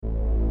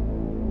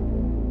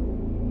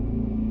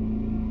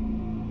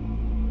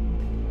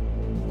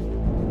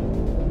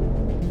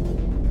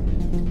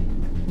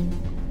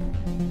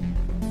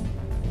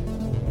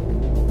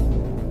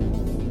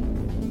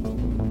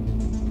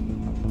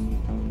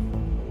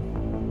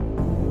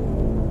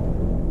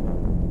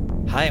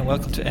Hi and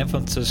welcome to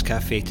Influencers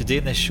Cafe. Today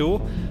in the show,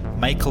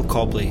 Michael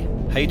Cobley.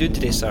 How are you doing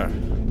today, sir?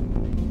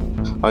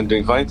 I'm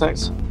doing fine,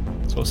 thanks.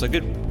 So it's a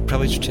good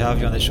privilege to have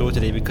you on the show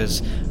today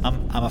because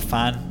I'm a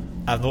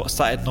fan. I've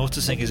started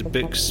noticing his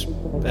books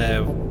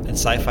in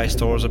Sci-Fi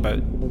stores about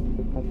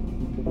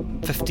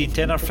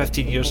 10 or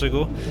 15 years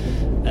ago,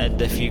 and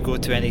if you go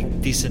to any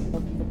decent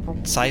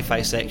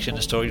Sci-Fi section in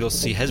the store, you'll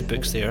see his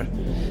books there,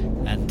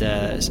 and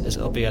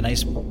it'll be a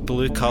nice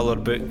blue colour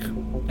book,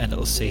 and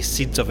it'll say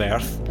Seeds of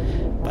Earth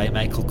by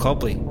Michael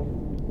Cobley.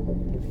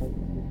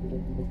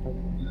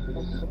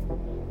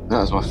 That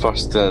was my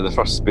the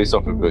first space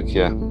opera book,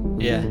 yeah.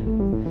 Yeah.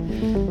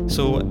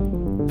 So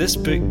this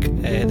book,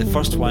 the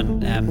first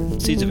one,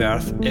 Seeds of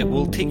Earth, it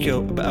will take you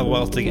a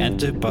while to get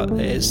into, but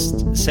it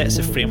sets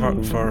a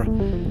framework for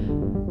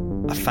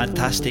a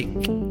fantastic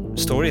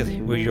story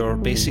where you're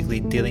basically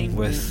dealing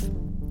with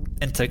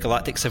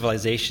intergalactic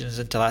civilizations,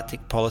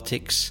 intergalactic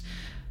politics,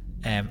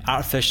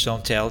 artificial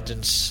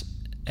intelligence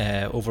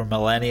over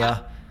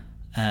millennia,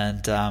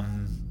 and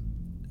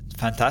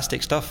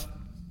fantastic stuff.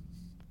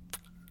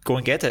 Go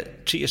and get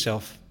it. Treat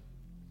yourself.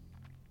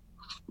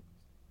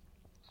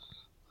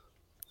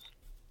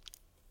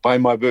 Buy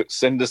my book,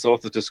 send this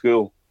author to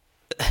school.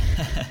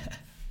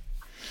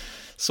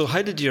 So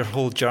how did your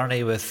whole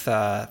journey with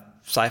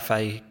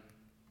sci-fi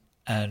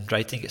and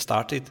writing get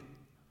started?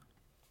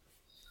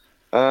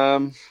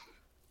 Well,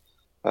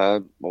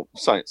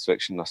 science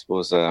fiction, I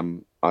suppose.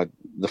 The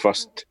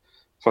first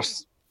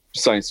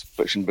science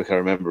fiction book I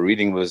remember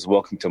reading was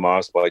Welcome to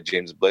Mars by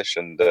James Blish,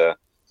 and that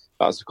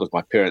was because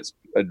my parents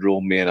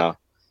enrolled me in a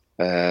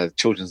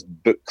children's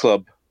book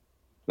club,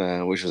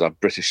 which was a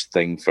British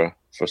thing for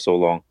so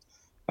long.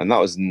 And that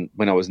was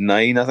when I was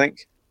 9, I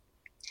think.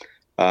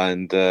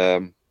 And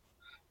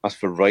as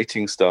for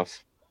writing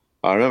stuff,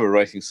 I remember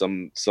writing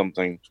some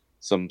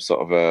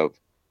sort of a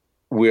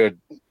weird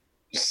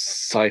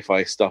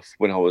sci-fi stuff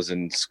when I was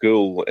in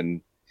school,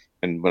 and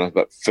when I was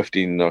about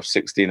 15 or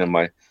 16, and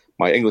my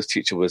English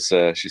teacher was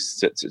she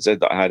said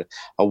that I had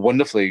a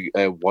wonderfully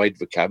wide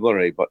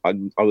vocabulary, but I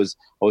was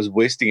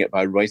wasting it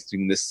by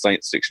writing this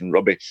science fiction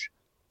rubbish.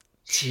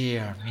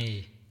 Dear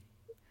me.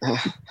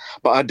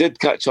 But I did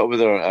catch up with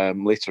her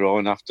later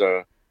on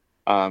after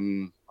I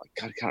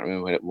can't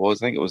remember when it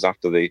was. I think it was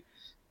after the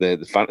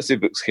fantasy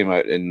books came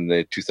out in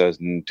the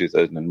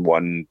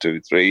 2001,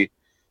 2, 3,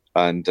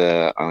 and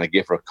I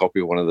gave her a copy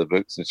of one of the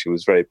books, and she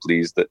was very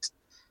pleased that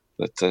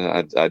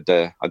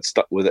I'd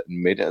stuck with it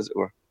and made it, as it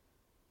were.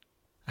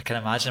 I can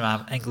imagine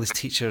my English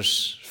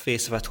teacher's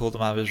face if I told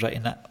him I was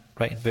writing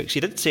books. She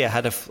did say I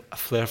had a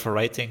flair for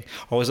writing,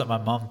 or was it my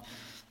mum?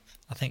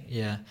 I think,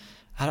 yeah.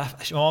 My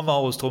mum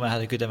always told me I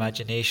had a good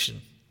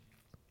imagination.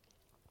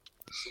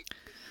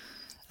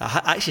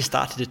 I actually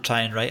started to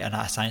try and write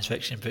a science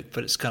fiction book,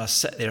 but it's kind of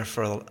sit there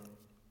for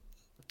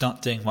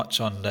not doing much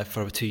on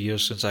for 2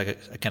 years since I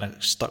kind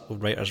of stuck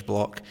with writer's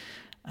block,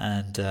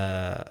 and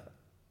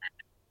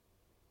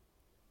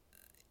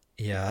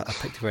yeah, I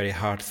picked a very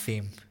hard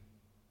theme.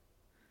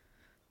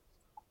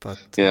 But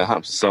yeah, it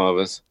happens to some of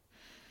us.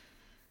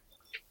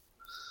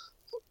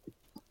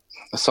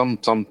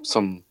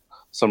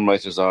 Some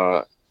writers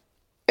are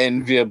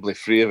enviably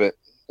free of it.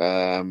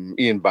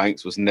 Ian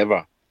Banks was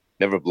never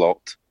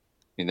blocked.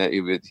 You know,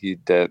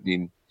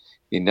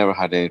 he never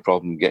had any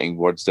problem getting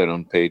words down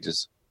on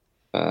pages.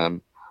 I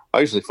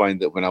usually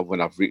find that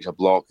when I've reached a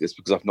block, it's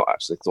because I've not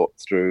actually thought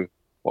through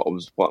what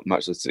I'm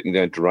actually sitting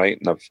down to write,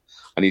 and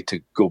I need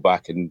to go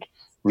back and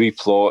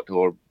replot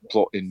or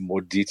plot in more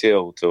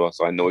detail so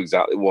I know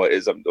exactly what it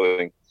is I'm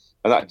doing,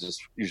 and that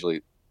just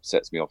usually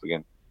sets me off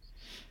again.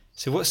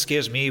 So what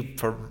scares me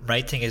for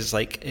writing is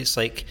it's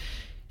like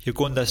you're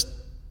going this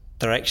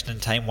direction in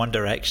time, one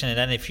direction, and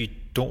then if you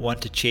don't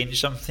want to change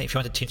something, if you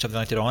want to change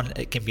something later on,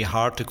 it can be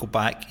hard to go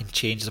back and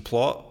change the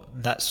plot.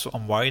 That's what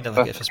I'm worried.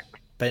 Like if I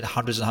spend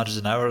hundreds and hundreds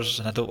of hours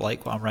and I don't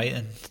like what I'm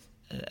writing,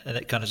 and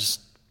it kind of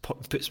just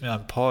puts me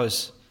on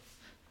pause.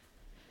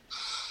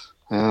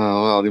 Oh,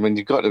 well, I mean,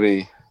 you've got to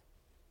be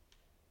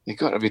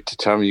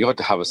determined. You got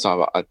to have a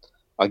sort of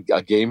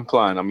a game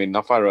plan. I mean,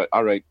 if I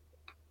write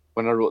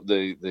when I wrote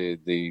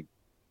the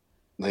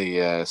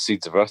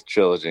Seeds of Earth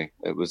trilogy,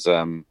 it was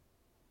I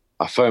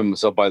found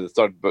myself by the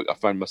third book. I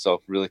found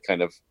myself really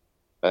kind of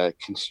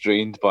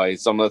constrained by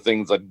some of the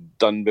things I'd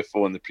done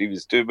before in the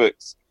previous 2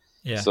 books.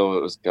 Yeah.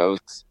 So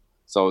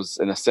I was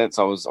in a sense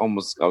I was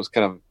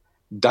kind of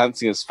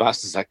dancing as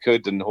fast as I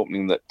could and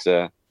hoping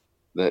that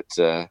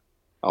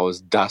I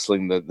was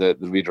dazzling the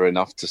reader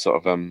enough to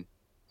sort of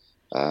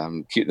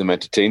keep them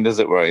entertained, as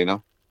it were, you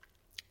know.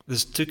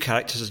 There's 2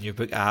 characters in your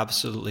book I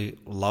absolutely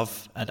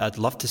love, and I'd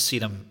love to see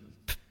them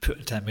put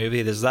into a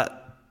movie. There's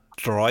that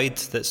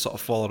droid that sort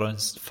of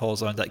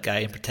follows around that guy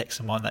and protects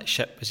him on that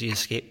ship as he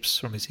escapes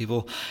from his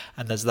evil,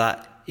 and there's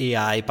that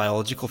AI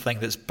biological thing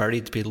that's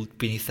buried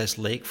beneath this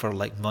lake for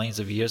like millions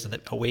of years, and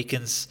it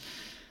awakens.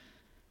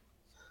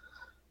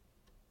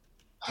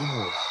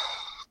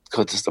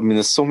 God,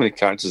 there's so many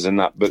characters in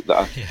that book that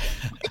I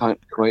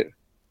can't quite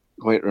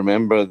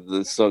remember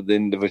the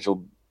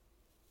individual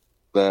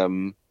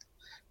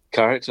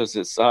characters.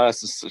 It's a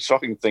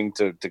shocking thing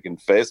to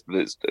confess, but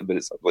it's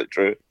absolutely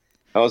true.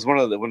 That was one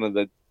of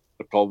the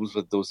problems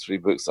with those three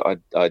books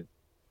that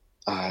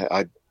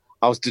I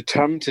was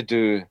determined to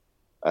do,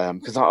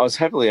 because I was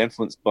heavily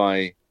influenced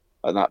by,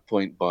 at that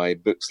point, by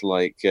books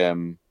like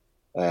George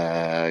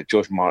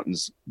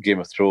Martin's Game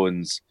of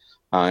Thrones,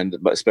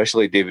 but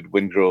especially David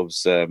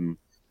Wingrove's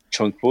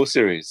Chung Po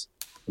series.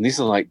 And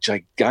these are like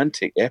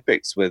gigantic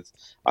epics with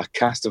a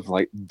cast of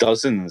like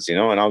dozens, and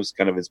I was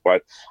kind of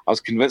inspired. I was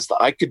convinced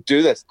that I could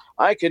do this.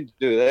 I could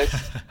do this,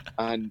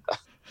 and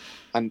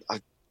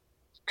I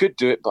could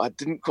do it, but I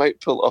didn't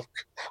quite pull it off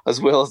as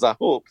well as I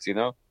hoped. It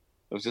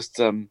was just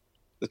the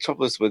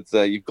trouble is with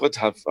you've got to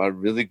have a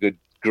really good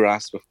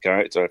grasp of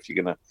character if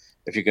you're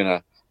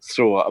gonna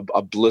throw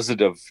a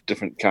blizzard of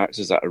different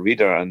characters at a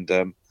reader, and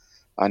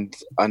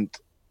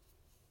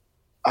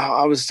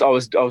I was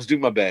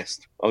doing my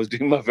best. I was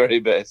doing my very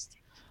best.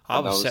 I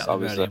was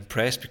certainly very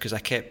impressed because I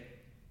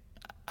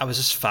was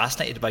just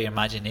fascinated by your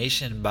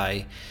imagination,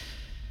 by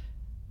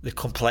the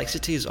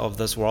complexities of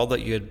this world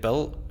that you had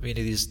built.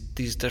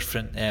 These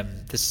different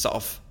this sort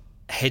of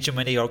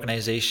hegemony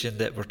organization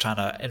that were trying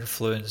to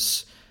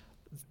influence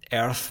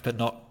Earth, but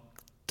not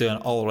doing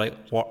all out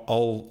war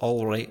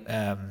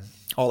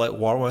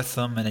with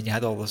them, and then you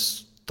had all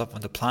this stuff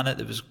on the planet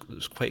that was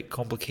quite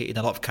complicated,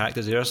 and a lot of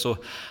characters there. So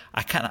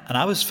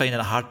I was finding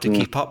it hard to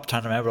keep up,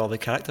 trying to remember all the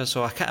characters.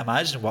 So I can't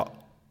imagine what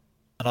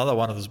another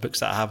one of those books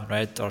that I haven't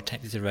read or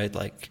attempted to read,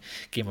 like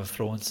Game of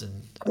Thrones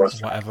and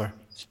whatever.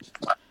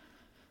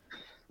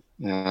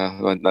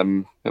 Yeah,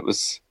 it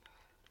was.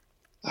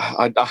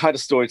 I had a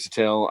story to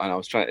tell, and I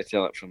was trying to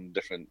tell it from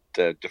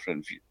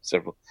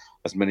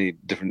as many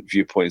different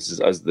viewpoints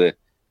as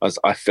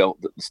I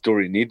felt that the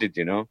story needed,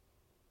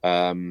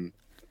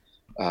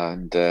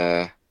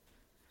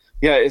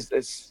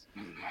 it's.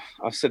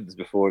 I've said this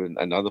before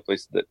in other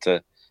places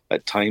that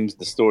at times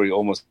the story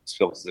almost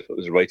felt as if it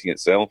was writing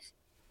itself,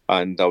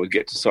 and I would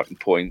get to certain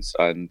points,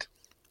 and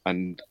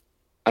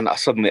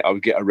suddenly I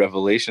would get a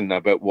revelation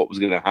about what was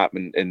going to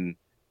happen in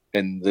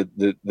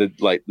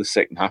the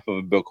second half of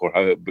a book, or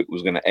how a book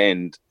was going to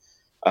end,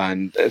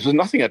 and it was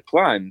nothing I'd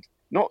planned,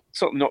 not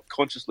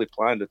consciously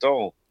planned at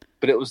all,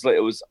 but it was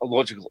a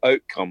logical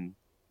outcome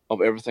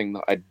of everything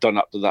that I'd done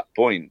up to that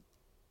point,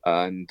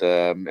 and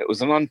it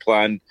was an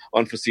unplanned,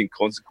 unforeseen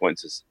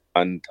consequences,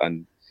 and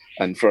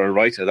for a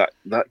writer, that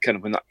kind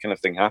of when that kind of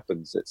thing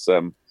happens, it's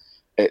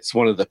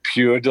one of the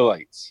pure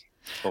delights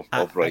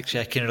of writing.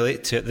 Actually, I can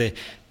relate to it.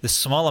 The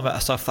small amount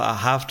of stuff that I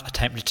have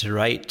attempted to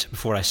write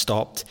before I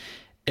stopped,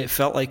 it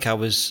felt like it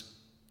was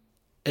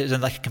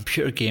in like a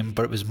computer game,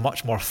 but it was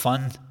much more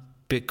fun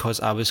because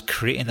I was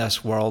creating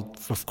this world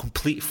with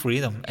complete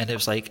freedom, and it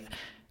was like,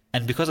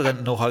 and because I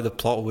didn't know how the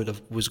plot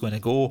was going to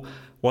go,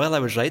 while I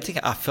was writing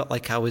it, I felt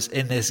like I was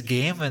in this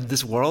game, and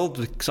this world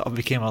sort of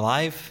became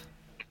alive.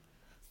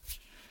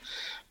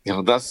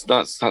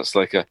 That's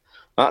like a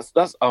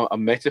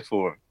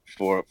metaphor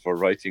for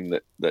writing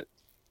that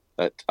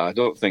I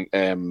don't think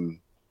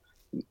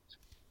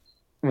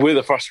we're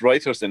the first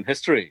writers in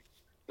history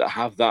that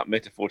have that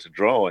metaphor to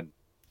draw on.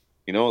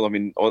 No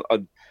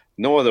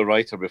other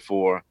writer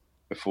before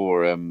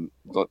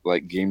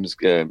like games,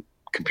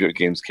 computer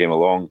games came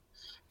along,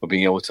 of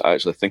being able to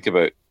actually think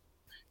about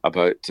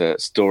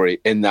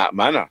story in that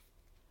manner,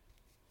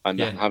 and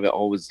have it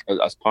always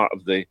as part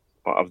of the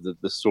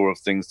store of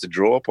things to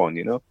draw upon.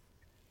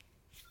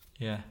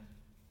 Yeah.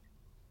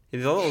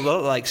 There's a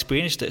lot that I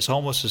experienced. It's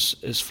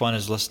almost as fun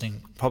as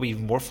listening, probably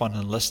even more fun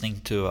than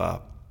listening to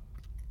a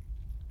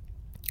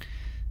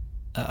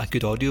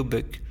good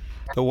audiobook.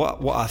 But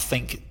what I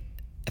think,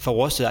 if I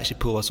was to actually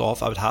pull this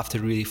off, I would have to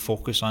really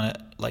focus on it,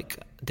 like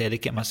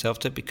dedicate myself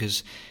to it,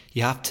 because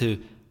your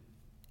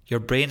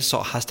brain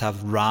sort of has to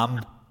have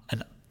RAM,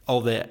 and all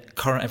the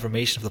current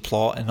information of the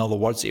plot and all the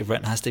words that you've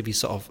written has to be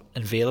sort of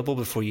available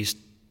before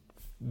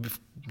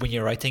when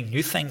you're writing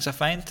new things, I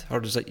find,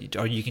 or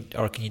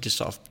can you just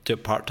sort of do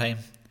it part time,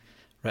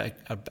 write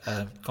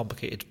a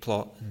complicated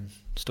plot and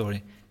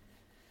story?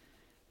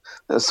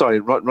 Sorry,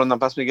 run that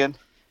past me again.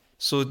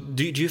 So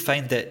do you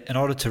find that in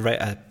order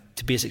to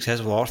be a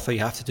successful author, you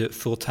have to do it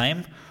full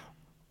time,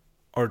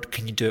 or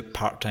can you do it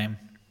part time?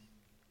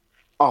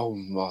 Oh,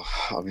 well,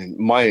 I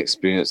mean, my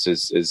experience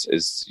is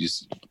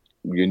just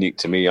unique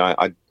to me.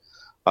 I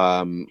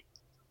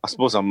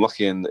suppose I'm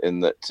lucky in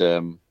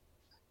that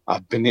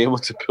I've been able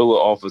to pull it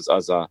off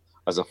as a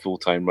full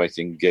time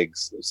writing gig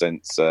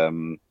since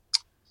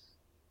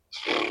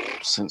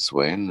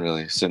when,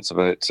 really? Since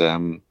about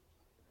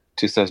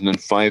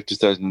 2005,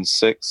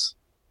 2006.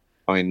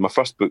 I mean, my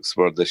first books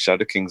were the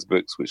Shadow Kings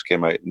books, which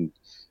came out in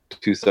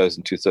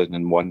 2000,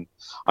 2001, and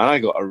I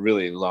got a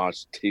really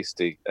large,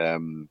 tasty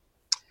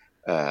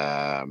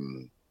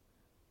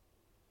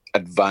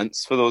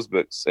advance for those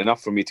books,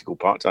 enough for me to go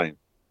part time,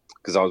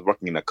 because I was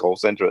working in a call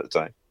center at the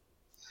time,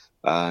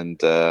 and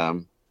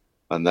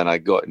then I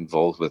got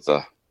involved with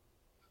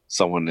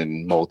someone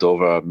in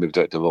Moldova. I moved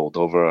out to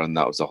Moldova, and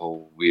that was a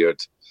whole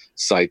weird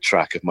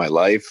sidetrack of my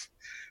life,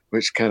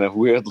 which kind of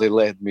weirdly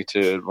led me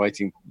to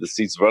writing the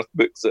Seeds Worth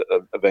books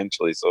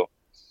eventually. So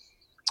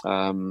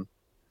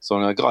So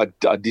I got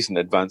a decent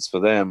advance for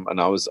them, and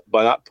I was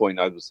by that point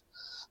I was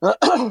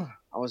I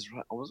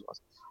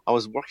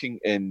was working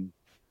in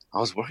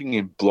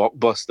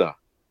Blockbuster.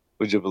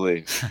 Would you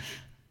believe?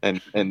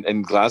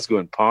 In Glasgow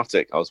and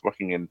Partick, I was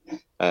working in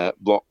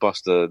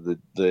Blockbuster,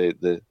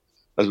 the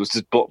as it was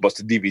just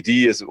Blockbuster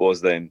DVD as it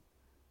was then,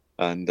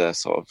 and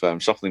sort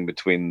of shuffling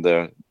between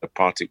the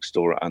Partick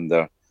store and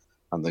the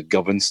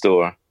Govan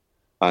store.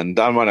 And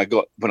then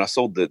when I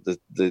sold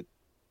the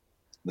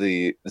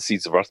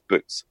Seeds of Earth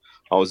books,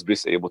 I was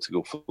basically able to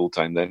go full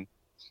time then.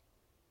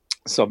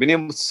 So I've been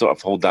able to sort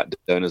of hold that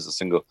down as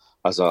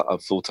a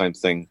full time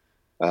thing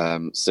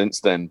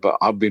since then. But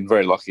I've been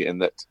very lucky in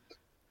that,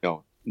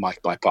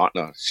 my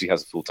partner, she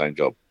has a full time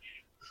job.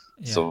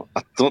 Yeah. So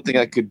I don't think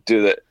I could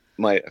do that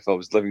if I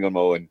was living on my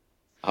own.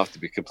 I have to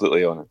be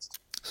completely honest.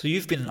 So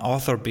you've been an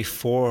author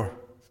before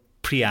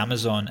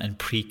pre-Amazon and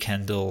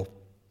pre-Kindle,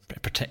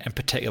 in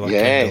particular.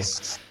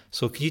 Yes. Kindle.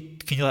 So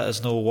can you let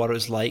us know what it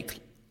was like,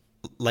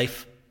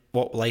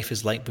 what life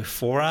is like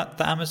before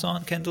the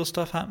Amazon Kindle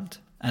stuff happened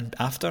and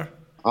after?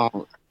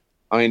 Oh,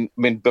 I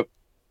mean, but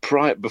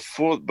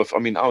before, I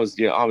mean, I was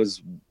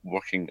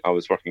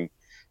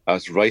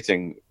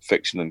writing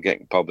fiction and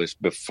getting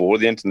published before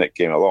the internet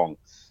came along,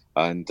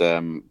 and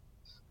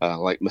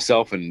like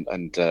myself and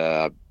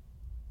I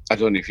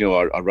don't know if you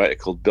know a writer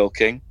called Bill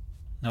King.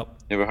 Nope.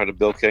 Never heard of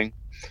Bill King?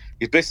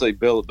 He's basically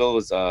Bill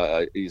is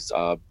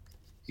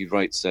he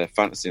writes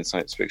fantasy and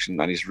science fiction,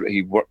 and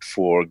he worked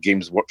for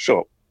Games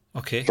Workshop.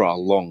 Okay. For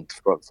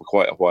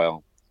quite a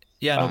while.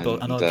 Yeah, I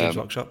know Games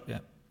Workshop. Yeah.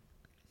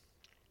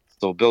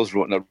 So Bill's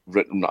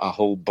written a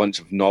whole bunch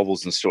of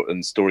novels and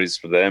stories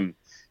for them,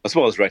 as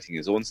well as writing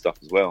his own stuff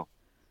as well.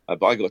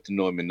 But I got to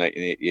know him in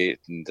 1988,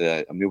 and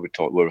we were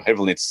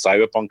heavily into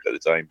cyberpunk at the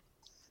time,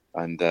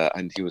 and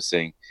he was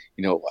saying,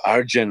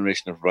 our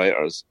generation of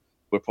writers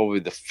were probably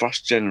the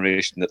first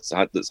generation that's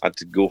had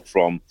to go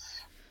from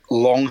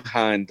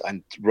longhand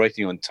and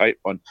writing on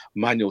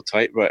manual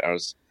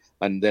typewriters,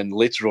 and then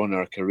later on in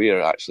our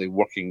career actually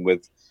working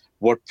with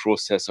word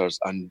processors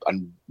and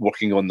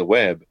working on the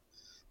web.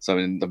 So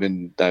I mean,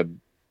 the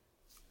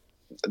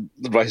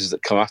writers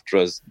that come after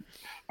us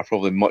are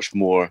probably much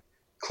more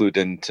clued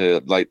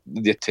into like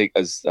they take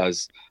as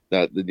the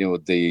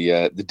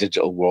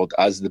digital world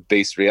as the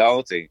base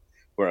reality,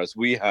 whereas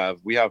we have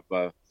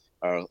our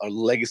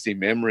legacy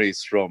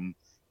memories from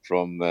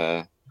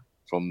the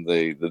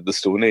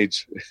Stone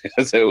Age,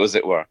 as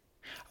it were. I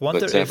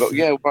wonder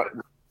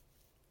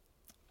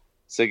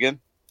say again.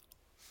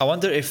 I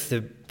wonder if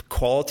the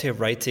quality of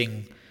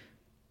writing,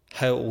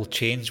 how it will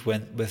change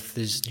with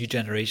these new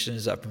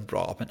generations that have been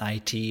brought up in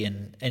IT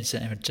and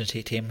instant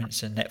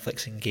entertainments and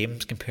Netflix and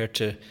games compared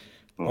to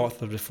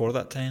authors before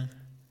that time.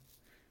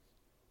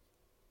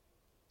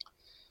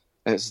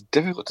 It's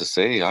difficult to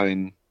say. I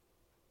mean,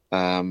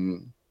 I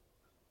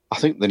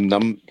think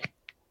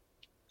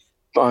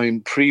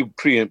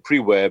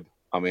pre-web.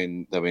 I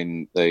mean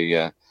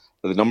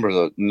the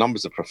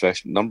numbers of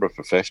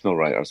professional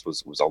writers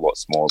was a lot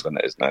smaller than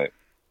it is now,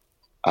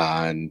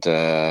 and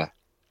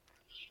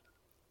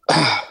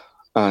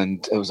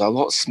it was a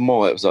lot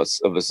smaller. It was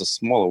a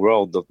smaller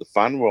world. The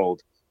fan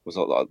world was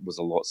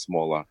a lot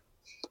smaller.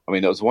 I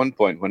mean, there was one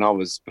point when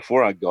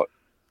before I got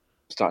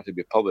started to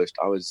be published,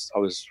 I was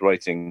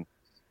writing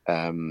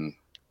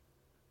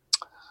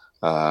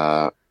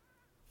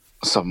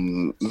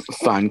some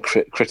fan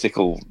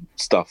critical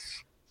stuff,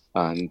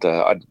 and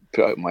I'd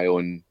put out my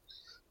own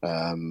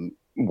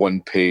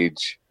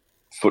one-page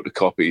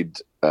photocopied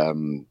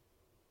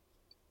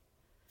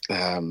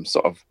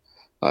sort of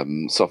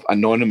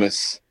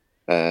anonymous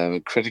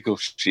critical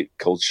sheet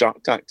called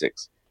Shark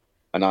Tactics,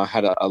 and I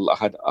had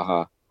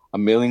a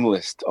mailing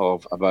list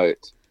of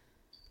about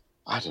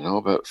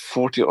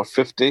 40 or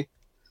 50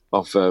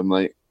 of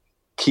like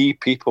key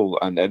people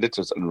and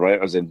editors and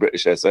writers in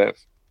British SF.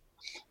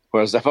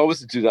 Whereas if I was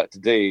to do that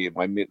today,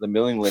 the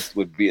mailing list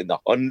would be in the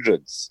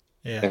hundreds,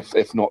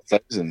 if not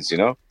thousands.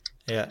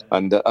 Yeah.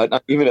 And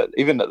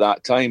even at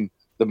that time,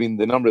 I mean,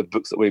 the number of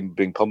books that were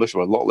being published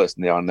were a lot less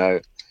than they are now.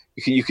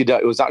 You could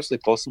it was actually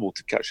possible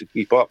to actually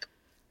keep up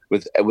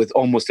with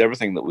almost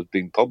everything that was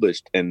being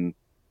published in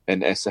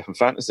SF and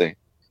fantasy,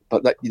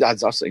 but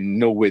that's absolutely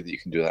no way that you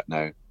can do that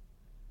now.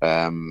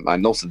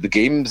 And also the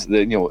games,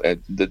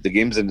 the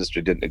games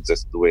industry didn't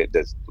exist the way it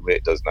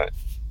does now,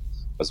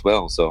 as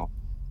well. So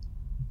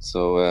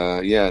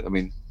I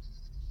mean,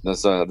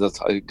 there's a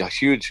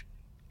huge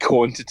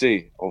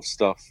quantity of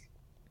stuff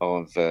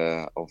of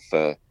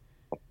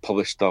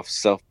published stuff,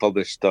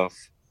 self-published stuff,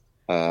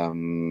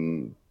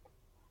 fan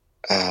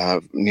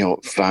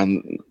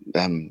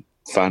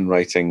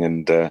writing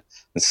and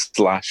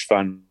slash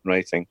fan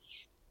writing.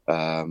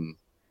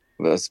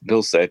 As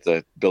Bill said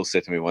to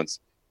me once,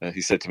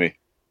 he said to me,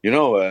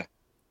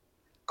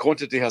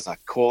 quantity has a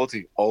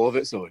quality all of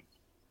its own.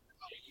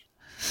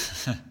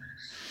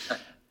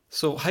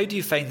 So how do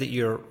you find that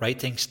your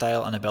writing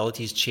style and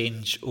abilities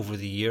change over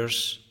the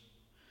years?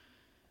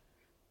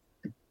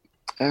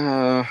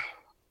 I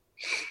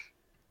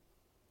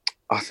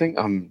think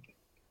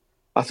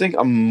I think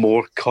I'm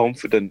more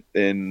confident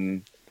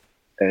in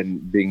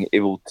being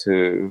able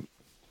to.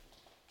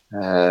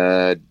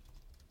 Uh,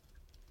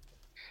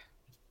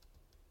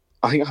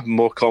 I think I have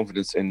more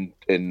confidence in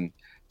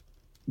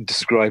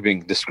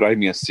describing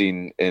a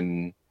scene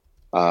in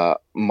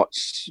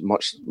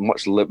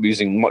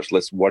using much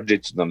less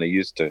wordage than I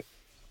used to.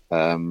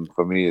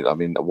 For me, I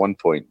mean, at one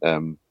point,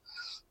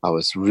 I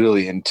was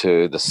really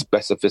into the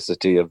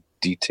specificity of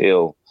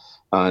detail,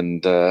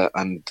 and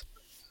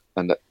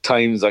and at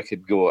times I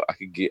could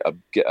get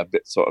a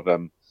bit sort of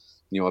a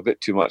bit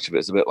too much of it.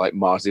 It's a bit like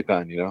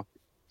marzipan, you know.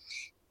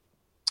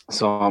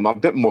 So I'm a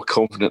bit more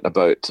confident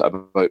about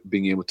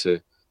being able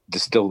to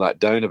distill that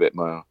down a bit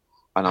more,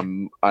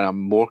 and I'm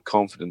more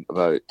confident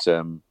about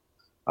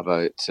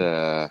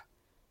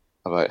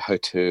how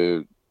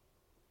to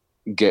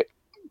get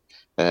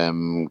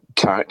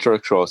character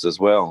across as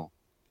well,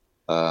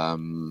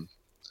 and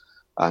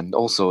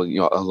also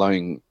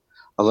allowing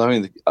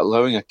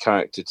a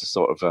character to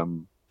sort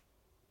of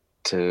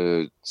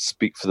to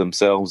speak for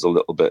themselves a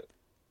little bit.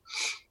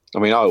 I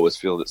mean, I always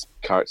feel that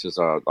characters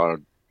are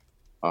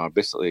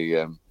basically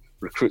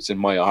recruits in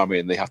my army,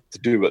 and they have to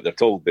do what they're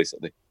told,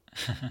 basically.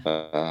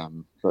 But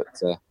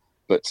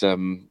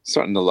certainly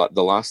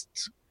the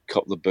last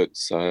couple of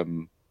books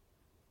and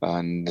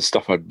the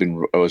stuff I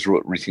was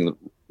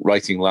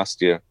writing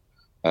last year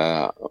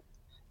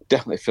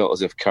definitely felt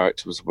as if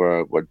characters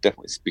were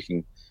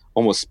definitely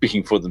almost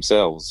speaking for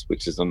themselves,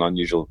 which is an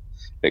unusual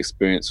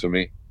experience for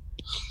me.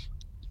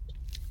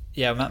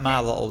 Yeah, my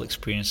little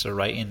experience of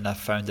writing, I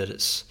found that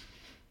it's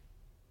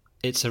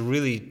a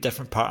really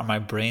different part of my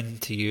brain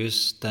to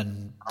use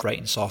than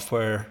writing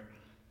software,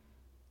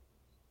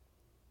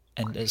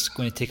 and it's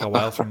going to take a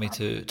while for me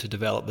to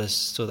develop this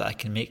so that I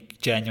can make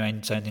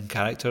genuine sounding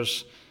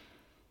characters.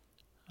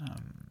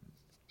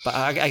 But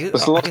I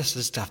guess I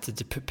just have to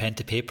put pen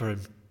to paper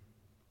and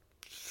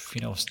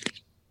focus.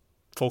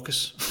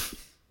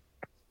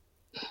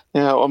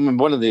 Yeah, I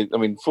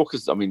mean,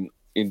 focus. I mean,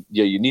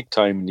 you need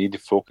time, you need to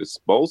focus,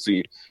 but also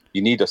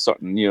you need a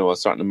certain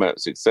amount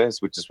of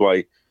success, which is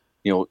why,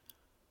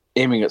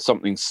 aiming at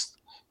something,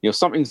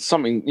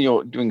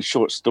 doing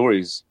short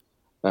stories,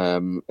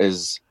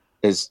 is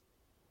it's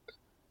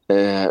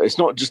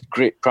not just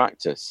great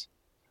practice,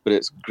 but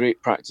it's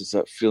great practice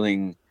at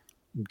feeling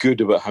good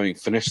about having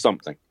finished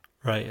something.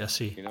 Right, I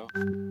see.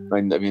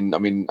 And I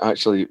mean,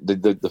 actually,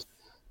 the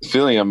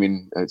feeling. I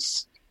mean,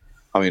 it's.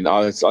 I mean,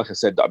 like I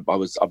said, I've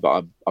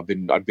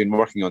been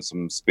working on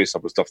some space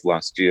opera stuff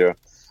last year,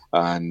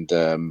 and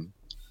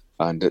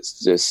it's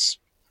just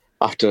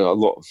after a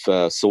lot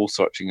of soul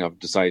searching, I've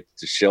decided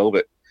to shelve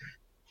it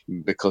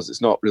because it's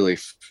not really,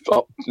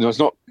 it's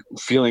not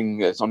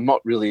feeling. I'm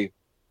not really.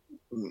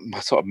 My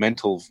sort of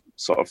mental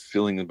sort of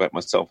feeling about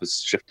myself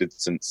has shifted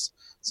since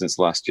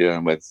last year,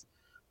 and with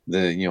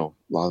I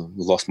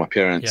lost my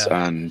parents,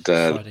 and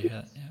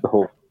the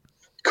whole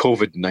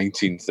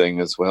COVID-19 thing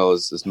as well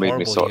has made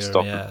me sort of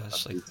stop. Yeah, I've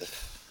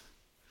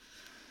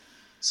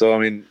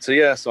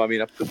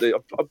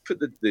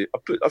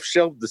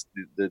shelved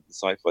the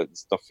sci-fi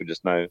stuff for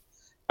just now,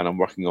 and I'm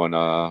working on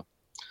a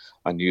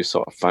new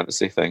sort of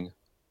fantasy thing,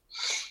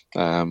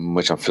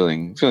 which I'm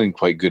feeling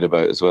quite good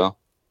about as well.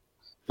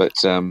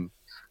 But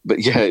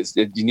yeah,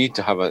 you need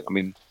to have a. I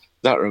mean,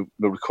 that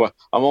require.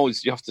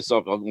 You have to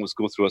sort of almost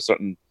go through a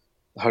certain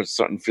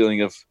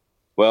feeling of,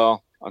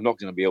 well, I'm not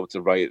going to be able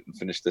to write and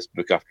finish this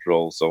book after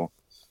all, so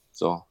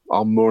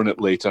I'll mourn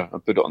it later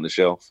and put it on the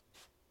shelf.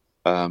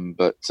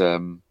 It's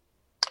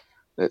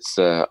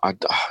I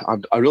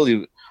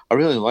really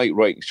like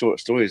writing short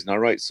stories, and I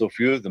write so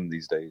few of them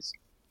these days.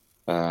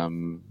 I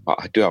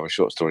do have a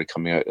short story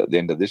coming out at the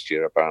end of this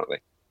year, apparently,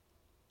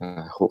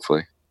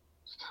 hopefully.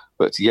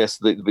 But yes,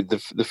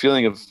 the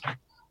feeling of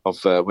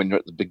when you're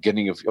at the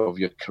beginning of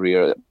your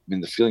career, I mean,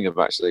 the feeling of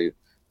actually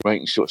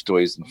writing short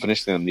stories and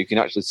finishing them, you can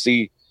actually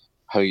see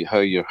how you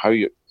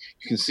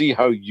can see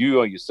how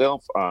you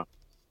yourself are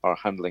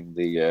handling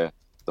the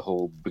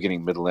whole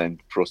beginning, middle,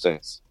 end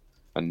process,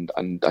 and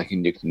you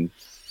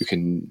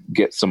can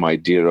get some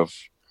idea of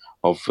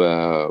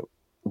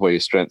where your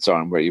strengths are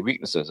and where your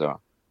weaknesses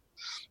are.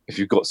 If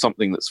you've got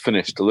something that's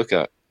finished to look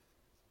at,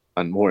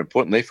 and more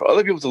importantly, for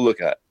other people to look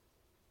at.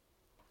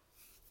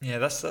 Yeah,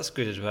 that's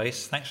good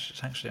advice. Thanks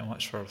very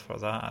much for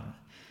that. I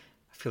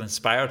feel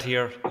inspired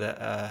here.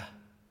 That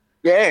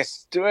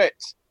yes, do it.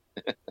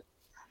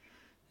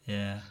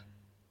 Yeah.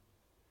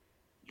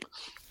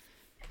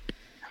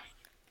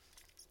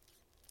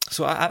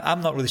 So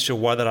I'm not really sure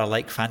whether I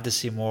like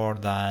fantasy more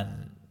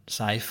than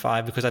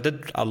sci-fi, because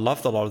I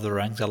love the Lord of the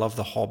Rings, I love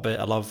the Hobbit,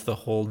 I love the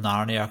whole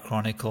Narnia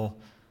Chronicle.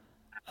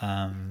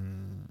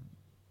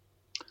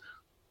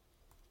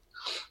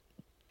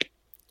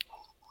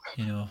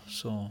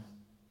 So.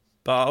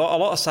 But a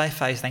lot of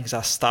sci-fi things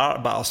I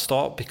start, but I'll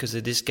stop because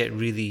they just get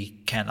really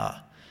kind of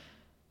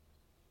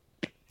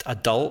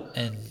adult,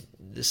 and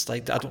it's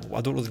like I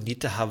don't really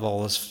need to have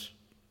all this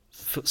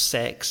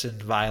sex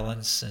and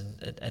violence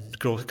and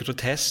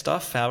grotesque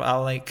stuff. I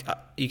like,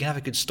 you can have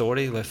a good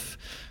story with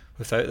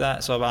without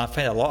that. So I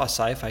find a lot of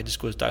sci-fi just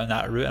goes down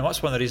that route. And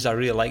what's one of the reasons I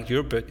really liked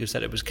your book is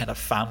that it was kind of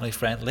family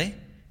friendly,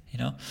 you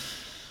know.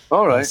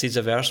 All right. Seeds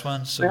of Earth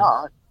one. So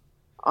yeah,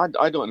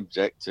 I don't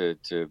object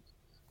to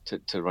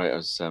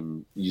writers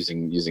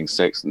using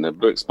sex in their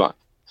books, but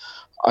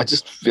I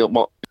just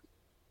feel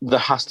there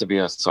has to be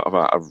a sort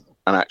of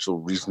an actual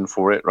reason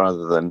for it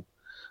rather than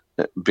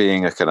it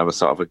being a kind of a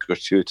sort of a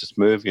gratuitous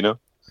move, you know.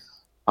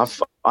 I've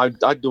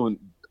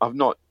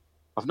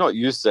not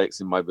used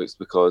sex in my books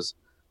because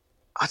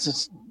I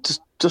just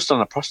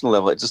on a personal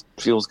level it just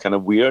feels kind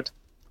of weird.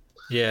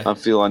 Yeah, I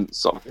feel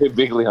sort of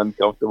vaguely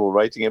uncomfortable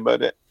writing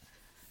about it.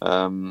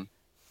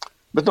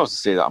 But not to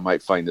say that I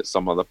might find at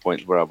some other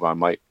point where I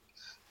might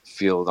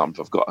feel that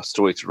I've got a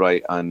story to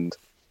write and,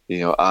 you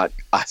know, a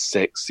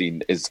sex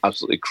scene is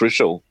absolutely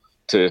crucial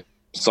to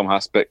some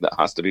aspect that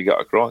has to be got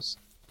across.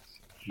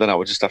 Then I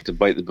would just have to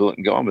bite the bullet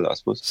and get on with it, I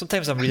suppose.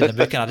 Sometimes I'm reading a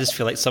book and I just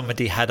feel like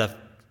somebody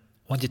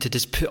wanted to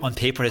just put on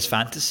paper his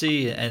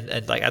fantasy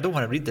and like, I don't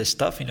want to read this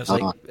stuff, you know, it's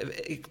like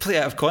completely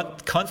out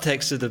of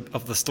context of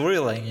the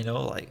storyline, you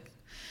know, like.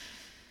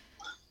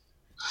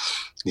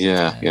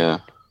 Yeah.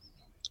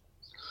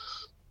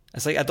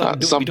 It's like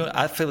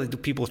I feel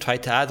like people try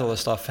to add all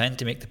this stuff in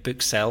to make the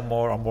book sell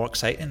more or more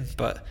exciting,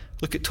 but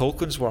look at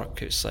Tolkien's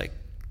work. It's like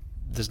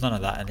there's none of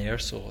that in there.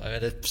 So I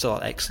mean, it's still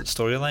an excellent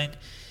storyline.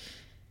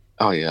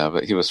 Oh yeah,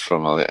 but he was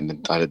from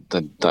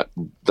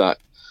that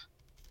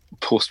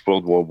post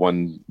World War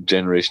I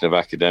generation of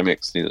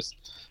academics. You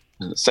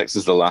know, sex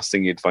is the last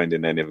thing you'd find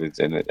in any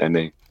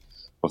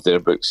of their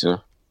books. You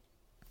know.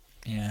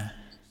 Yeah.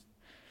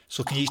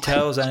 So can you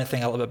tell us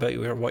anything a little bit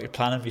about what you're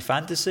planning with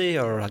fantasy,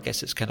 or I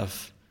guess it's kind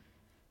of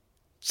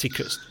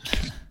secrets?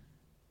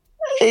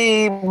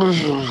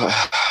 It's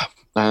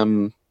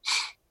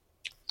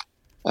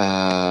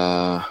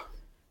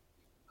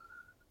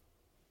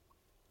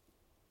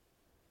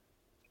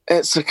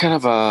a kind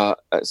of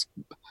it's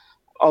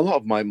a lot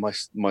of my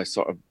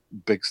sort of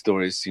big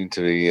stories seem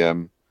to be.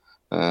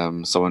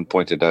 Someone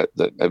pointed out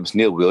that it was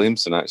Neil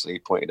Williamson actually. He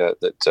pointed out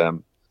that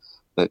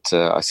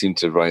I seem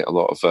to write a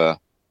lot of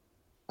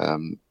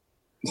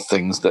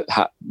things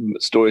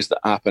stories that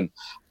happen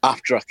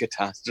after a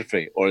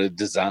catastrophe or a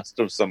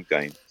disaster of some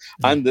kind,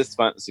 and this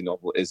fantasy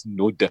novel is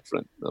no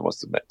different, I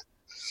must admit.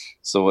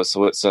 So it's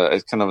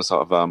kind of a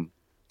sort of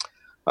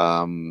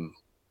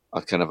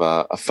a kind of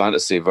a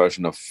fantasy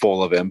version of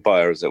Fall of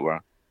Empire, as it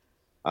were,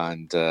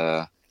 and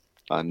a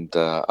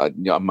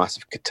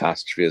massive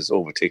catastrophe has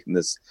overtaken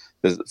this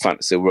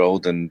fantasy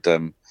world, and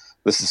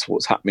this is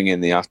what's happening in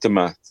the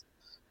aftermath,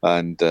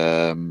 and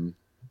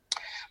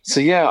so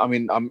yeah, I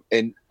mean,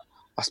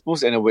 I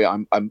suppose in a way,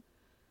 I'm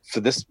for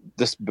this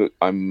book,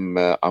 I'm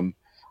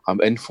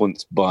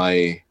influenced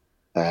by,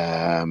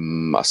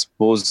 I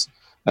suppose,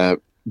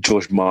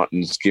 George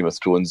Martin's Game of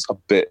Thrones a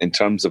bit in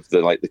terms of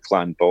the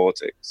clan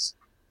politics,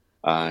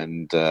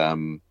 and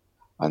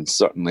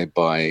certainly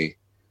by,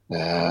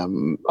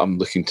 I'm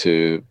looking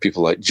to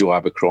people like Joe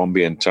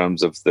Abercrombie in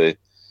terms of the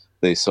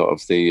sort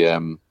of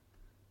the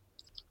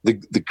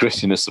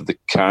grittiness of the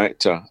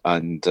character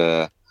and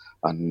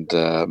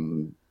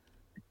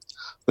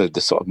the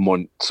sort of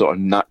more sort of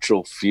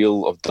natural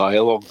feel of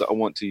dialogue that I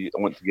want to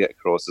get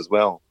across as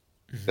well,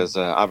 because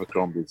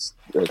Abercrombie's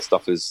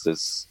stuff is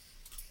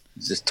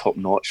just top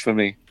notch for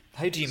me.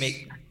 How do you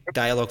make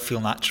dialogue feel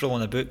natural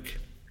in a book?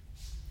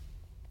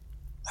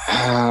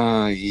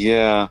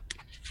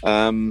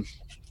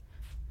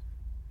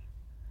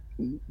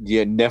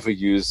 Never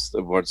use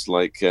the words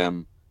like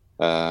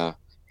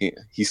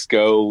he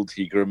scowled,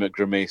 he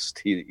grimaced,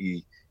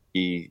 he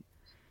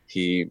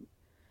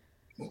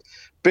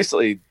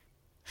basically.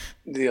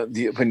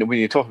 When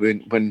you talk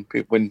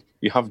when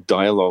you have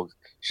dialogue,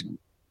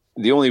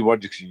 the only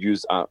word you should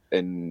use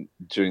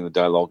during the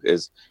dialogue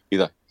is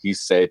either he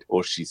said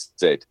or she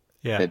said.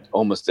 Yeah. And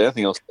almost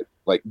anything else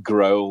like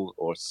growl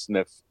or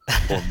sniff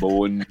or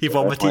moan. He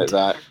vomited.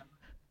 Like that.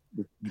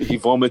 He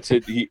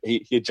vomited. He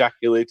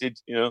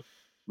ejaculated. You know, I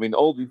mean,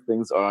 all these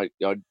things are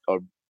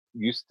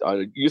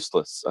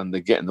useless and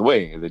they get in the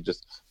way.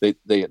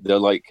 They're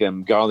like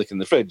garlic in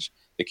the fridge.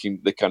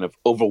 They kind of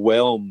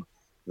overwhelm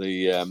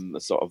the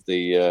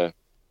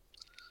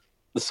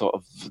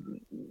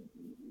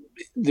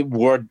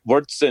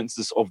word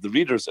senses of the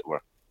reader, as it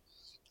were.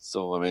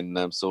 So I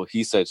mean, so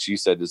he said, she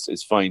said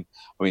is fine.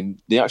 I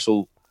mean, the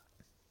actual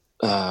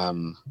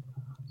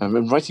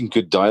writing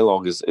good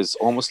dialogue is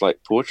almost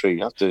like poetry.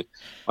 You have to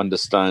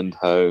understand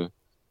how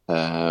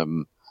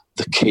the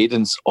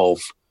cadence of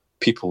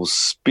people's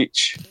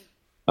speech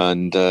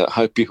and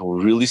how people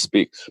really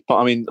speak. But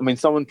I mean,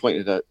 someone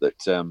pointed out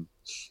that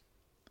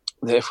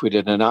if we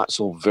did an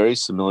actual very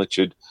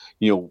similitude,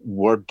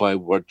 word by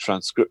word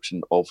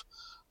transcription of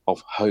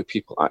how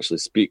people actually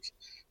speak,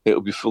 it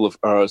would be full of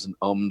ers and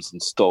ums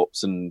and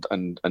stops and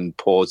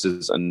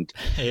pauses and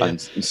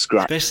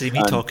scratch, especially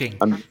me talking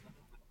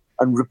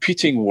and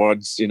repeating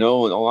words, and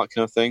all that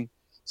kind of thing.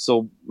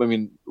 So I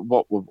mean,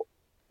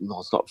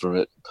 it's not for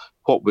it.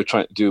 What we're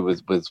trying to do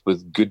with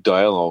good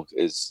dialogue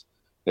is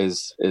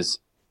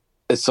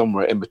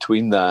somewhere in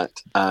between that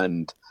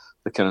and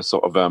kind of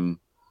sort of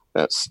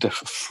stiff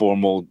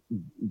formal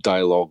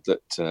dialogue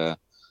that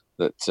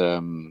that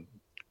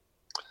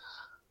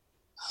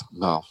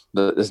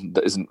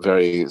isn't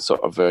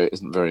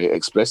very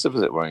expressive,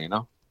 as it were.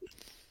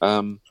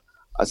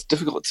 It's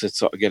difficult to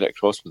sort of get it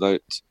across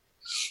without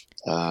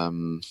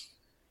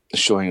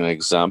showing an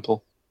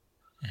example.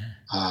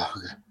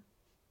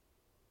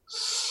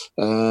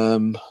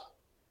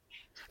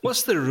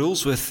 What's the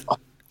rules with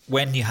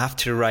when you have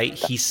to write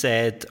he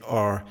said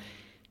or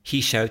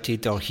he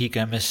shouted or he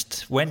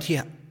grimaced? When do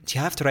you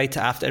have to write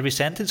it after every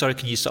sentence, or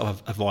can you sort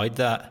of avoid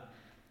that?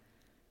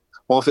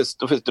 Well, if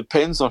it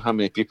depends on how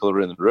many people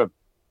are in the room.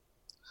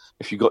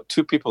 If you've got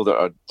two people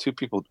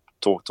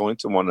talking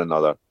to one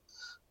another,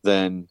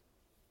 then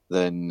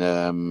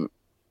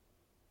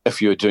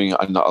if you're doing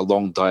a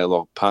long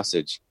dialogue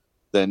passage,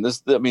 then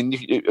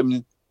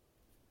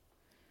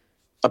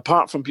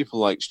apart from people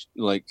like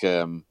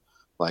the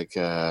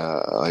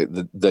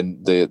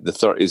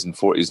 30s and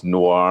 40s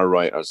noir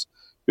writers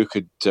who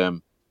could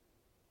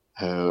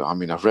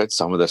I've read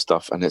some of their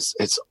stuff, and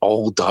it's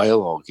all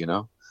dialogue,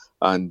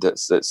 and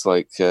it's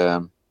like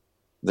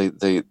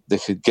they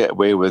could get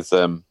away with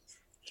an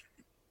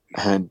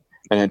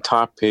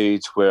entire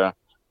page where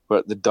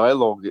the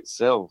dialogue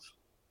itself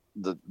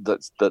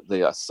that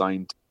they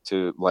assigned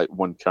to like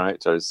one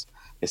character is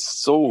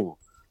so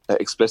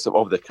expressive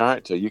of the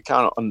character. You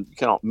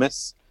cannot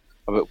miss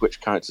about which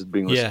character is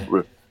being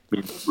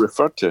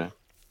referred to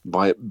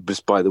by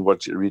the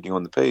words you're reading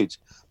on the page.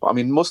 But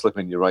mostly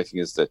when you're writing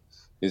is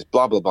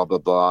blah blah blah blah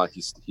blah.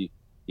 He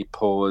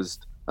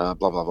paused, blah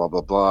blah blah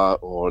blah blah,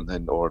 or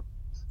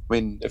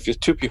if you're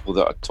two people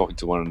that are talking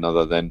to one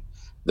another, then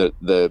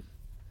the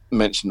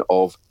mention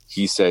of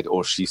he said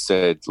or she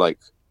said like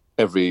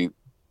every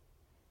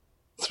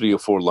 3 or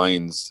 4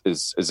 lines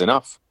is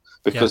enough,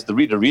 because the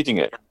reader reading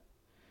it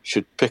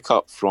should pick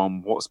up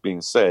from what's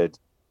being said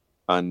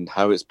and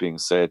how it's being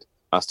said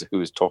as to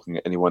who is talking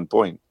at any one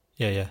point.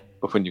 Yeah.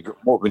 But when you got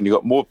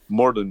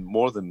more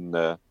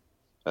than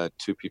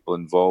 2 people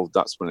involved,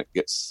 that's when it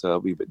gets a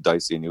wee bit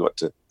dicey, and you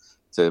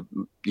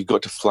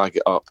got to flag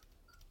it up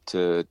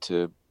to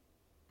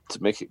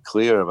make it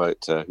clear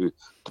about to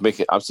make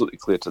it absolutely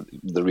clear to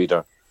the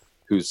reader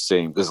who's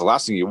saying, because the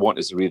last thing you want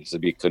is the reader to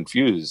be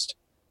confused.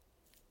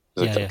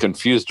 A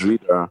confused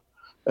reader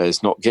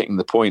is not getting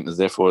the point, and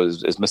therefore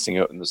is missing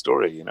out in the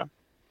story.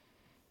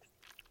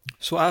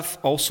 So I've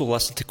also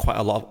listened to quite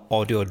a lot of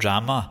audio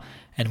drama,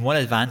 and one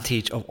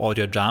advantage of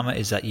audio drama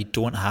is that you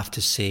don't have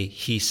to say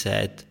he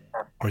said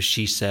or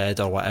she said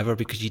or whatever,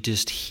 because you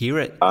just hear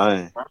it.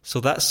 So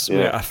that's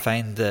where I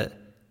find that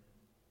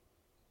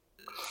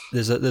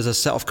there's a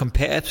sort of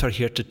competitor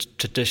here to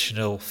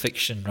traditional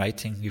fiction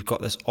writing. You've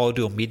got this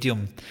audio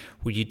medium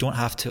where you don't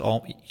have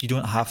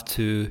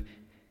to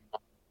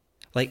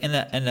like in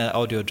an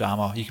audio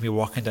drama, you can be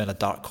walking down a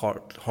dark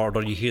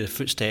corridor, you hear the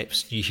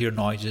footsteps, you hear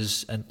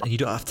noises, and you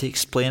don't have to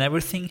explain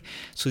everything.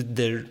 So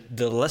the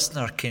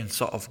listener can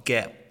sort of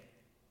get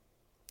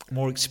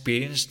more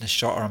experience in a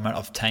shorter amount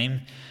of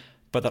time.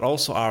 But there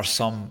also are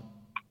some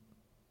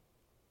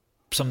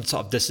sort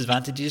of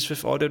disadvantages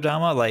with audio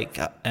drama. Like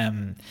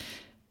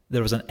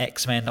there was an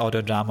X-Men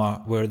audio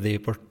drama where they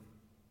were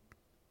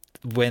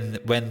when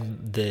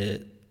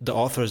the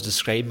author is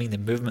describing the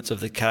movements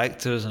of the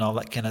characters and all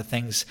that kind of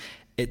things,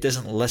 it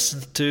doesn't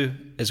listen to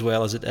as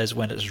well as it is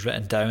when it's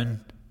written down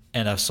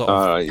in a sort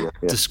of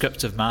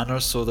descriptive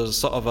manner. So there's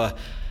sort of a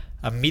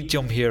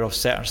medium here of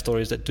certain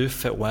stories that do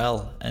fit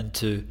well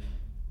into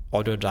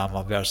audio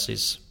drama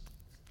versus,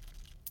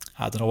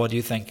 I don't know, what do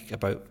you think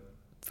about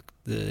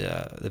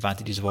the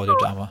advantages of audio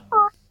drama?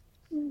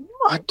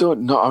 I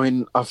don't know.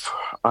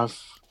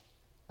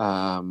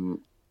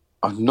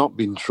 I've not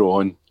been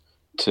drawn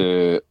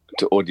to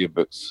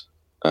audiobooks,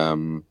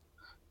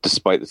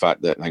 despite the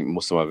fact that I think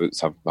most of my books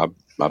have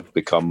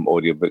become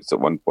audiobooks at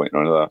one point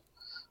or another.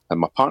 And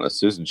my partner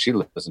Susan, she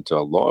listens to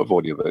a lot of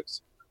audiobooks,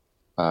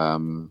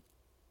 and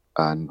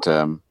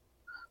I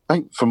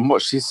think from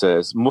what she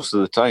says, most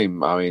of the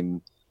time,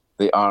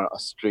 they are a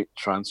straight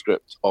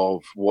transcript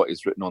of what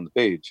is written on the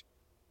page.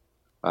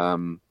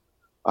 And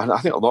I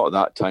think a lot of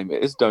that time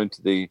it is down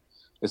to the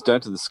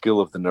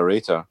skill of the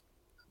narrator,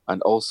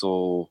 and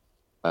also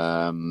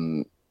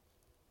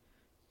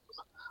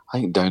I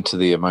think down to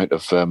the amount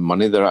of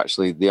money they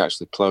actually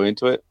plow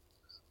into it.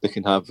 They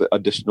can have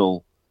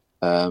additional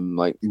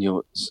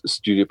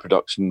studio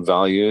production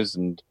values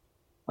and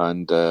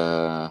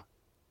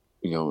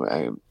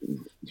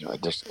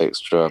just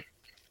extra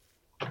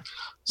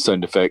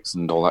sound effects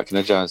and all that kind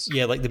of jazz.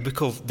 Yeah, like the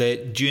book of the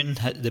Dune,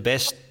 the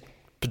best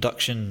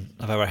production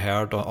I've ever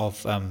heard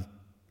of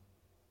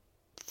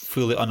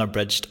fully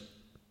unabridged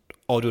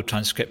audio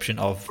transcription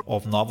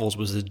of novels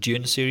was the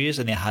Dune series,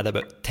 and they had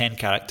about 10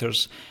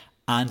 characters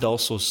and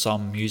also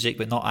some music,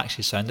 but not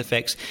actually sound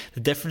effects. The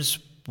difference,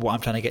 what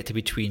I'm trying to get to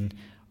between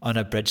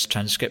unabridged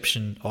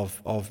transcription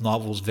of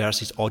novels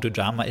versus audio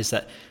drama, is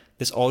that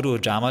this audio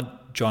drama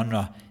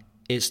genre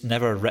is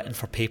never written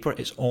for paper.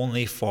 It's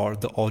only for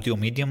the audio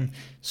medium.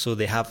 So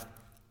they have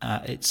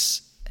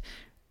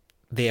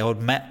they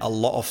omit a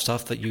lot of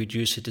stuff that you would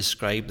use to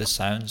describe the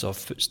sounds of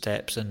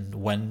footsteps and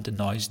wind and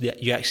noise.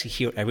 You actually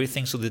hear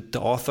everything. So the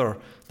author,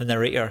 the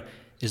narrator,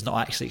 is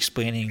not actually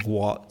explaining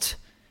what,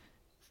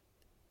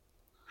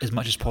 as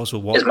much as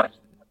possible, what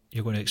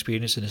you're going to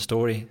experience in the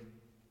story.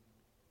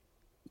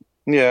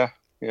 Yeah.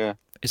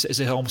 It's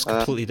a almost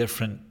completely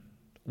different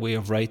way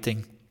of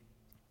writing.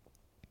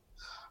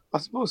 I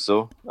suppose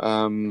so.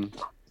 I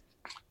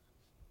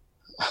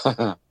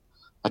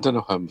don't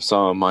know how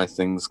some of my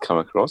things come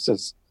across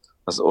as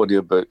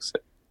audiobooks.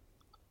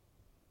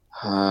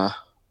 I've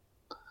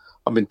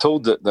been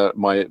told that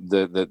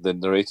the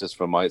narrators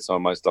for some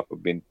of my stuff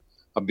have been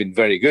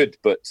very good,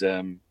 but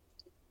then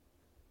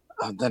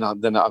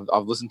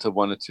I've listened to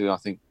one or two. And I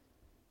think,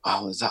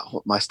 oh, is that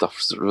what my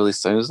stuff really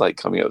sounds like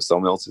coming out of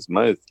someone else's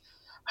mouth?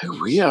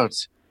 How weird!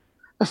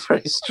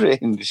 Very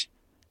strange.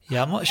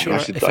 Yeah, I'm not sure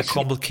if a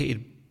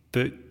complicated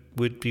book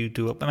would be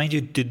doable. Mind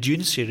you, the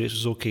Dune series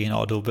was okay in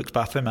audiobooks, but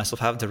I found myself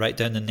having to write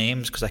down the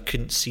names because I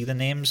couldn't see the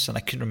names and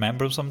I couldn't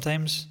remember them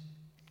sometimes.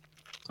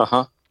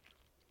 Uh-huh.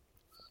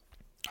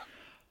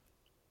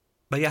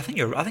 But yeah, I think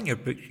your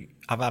book.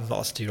 I'm not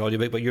listening to your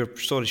audiobook, but your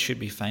story should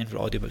be fine for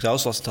audiobooks. I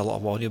also listen to a lot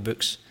of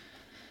audiobooks.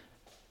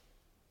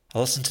 I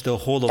listened to the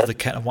whole of the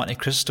Count of Monte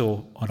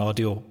Cristo on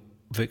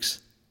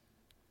audiobooks.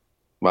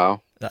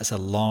 Wow. That's a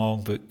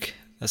long book.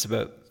 That's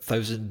about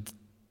 1,000,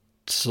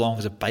 as long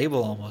as a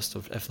Bible almost,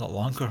 if not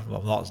longer.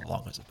 Well, not as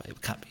long as a Bible,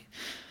 can't be.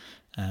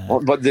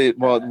 But the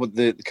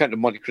Count of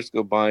Monte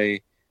Cristo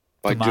by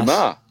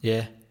Dumas.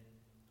 Yeah.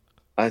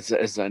 That's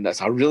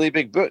a really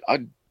big book.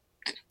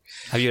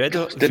 Have you read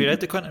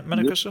the Count of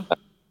Monte Cristo?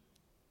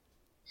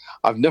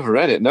 I've never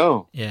read it.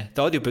 No. Yeah,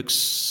 the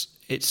audiobooks.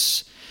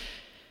 It's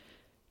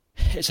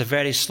a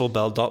very slow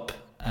build up,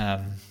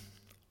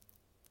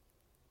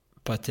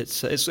 but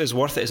it's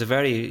worth it. It's a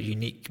very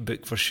unique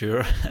book for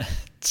sure.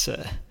 It's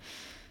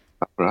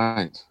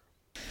right.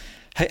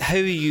 How are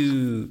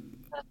you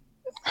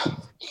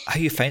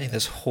finding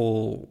this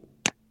whole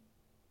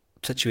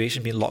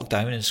situation being locked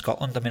down in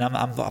Scotland? I mean,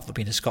 I've not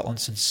been in Scotland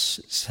since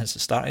it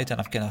started, and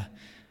I'm kind of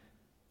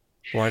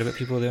worried about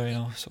people there,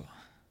 So,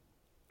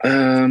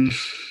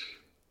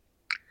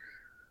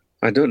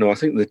 I don't know. I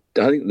think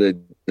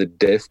the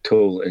death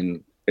toll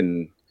in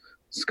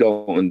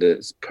Scotland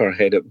is per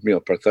head of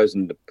per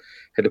 1,000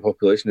 head of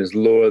population is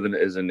lower than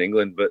it is in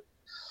England, but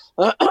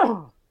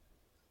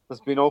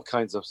there's been all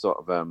kinds of sort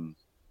of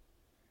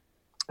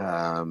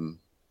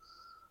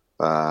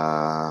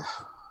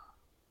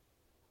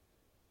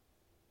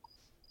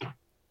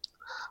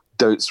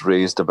doubts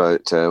raised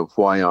about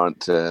why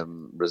aren't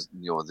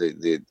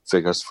the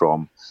figures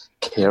from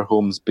care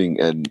homes being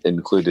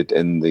included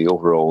in the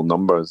overall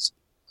numbers.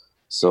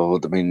 So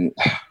I mean,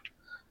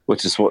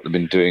 which is what they've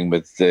been doing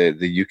with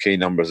the UK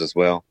numbers as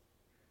well.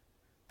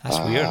 That's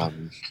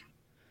weird.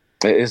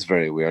 It is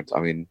very weird. I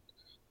mean,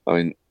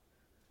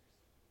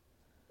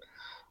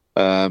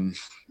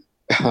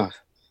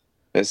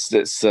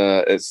 it's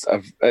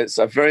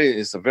a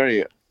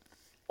very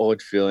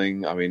odd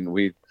feeling. I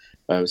mean,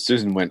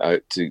 Susan went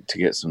out to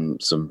get some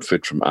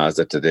food from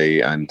Asda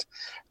today, and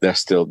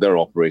they're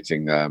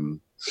operating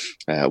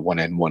one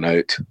in, one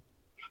out.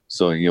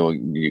 So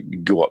you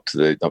go up to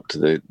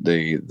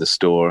the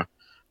store,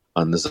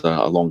 and there's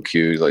a long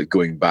queue like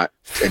going back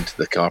into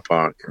the car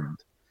park,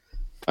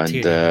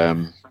 and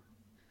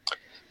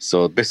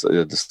so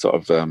basically the sort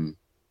of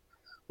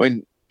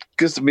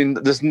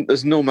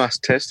there's no mass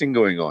testing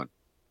going on,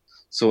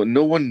 so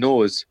no one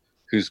knows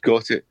who's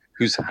got it,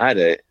 who's had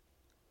it,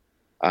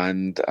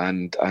 and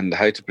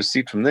how to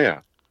proceed from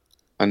there.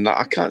 And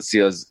I can't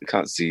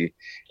see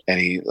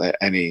any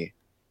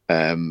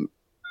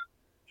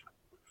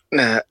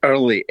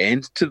early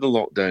end to the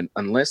lockdown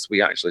unless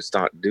we actually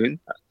start doing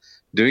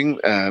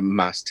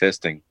mass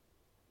testing,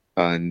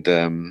 and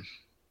the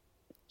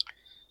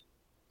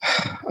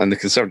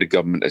Conservative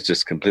government is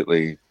just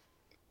completely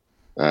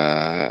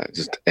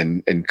just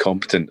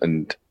incompetent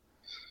and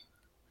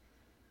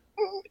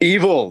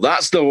evil.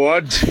 That's the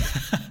word.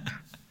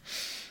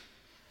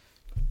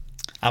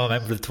 I'm a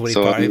member of the Tory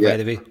party, by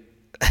the way.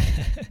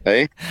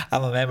 Hey?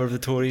 I'm a member of the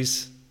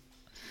Tories.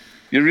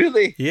 You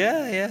really?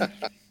 Yeah.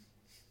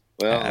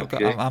 Well,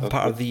 I'm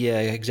part of the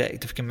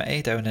executive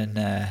committee down in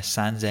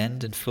Sands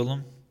End in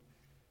Fulham.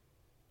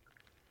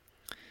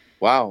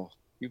 Wow,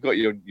 you've got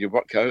your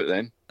work cut out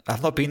then.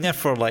 I've not been there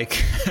for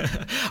like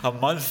a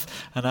month,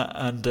 and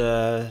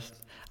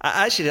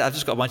I've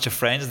just got a bunch of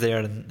friends there,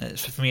 and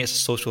for me it's a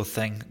social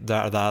thing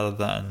rather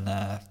than.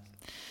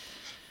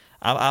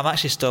 I'm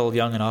actually still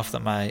young enough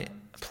that my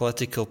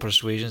political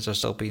persuasions are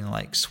still being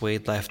like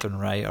swayed left and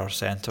right or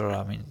centre.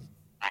 I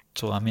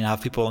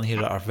have people on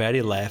here that are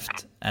very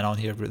left and on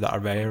here that are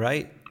very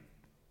right.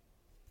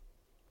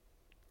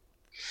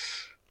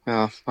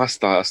 Well, I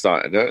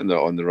started out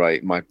on the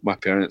right. My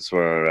parents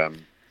were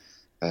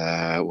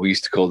we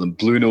used to call them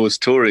blue nose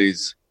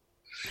Tories,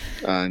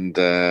 and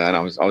I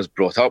was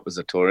brought up as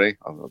a Tory,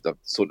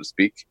 so to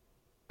speak,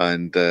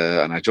 and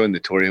I joined the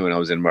Tory when I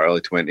was in my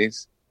early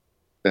 20s.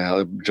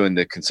 I joined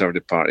the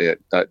Conservative Party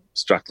at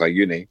Strathclyde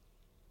Uni,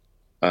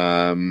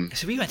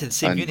 So we went to the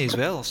same uni as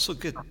well. So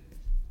good.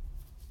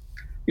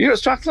 You're at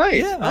Strathclyde?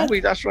 Yeah, man.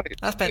 That's right.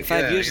 I spent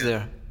 5 years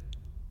there.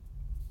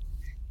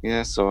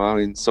 Yeah, so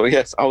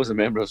yes, I was a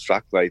member of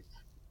Strathclyde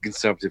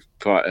Conservative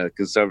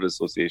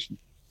Association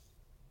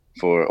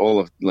for all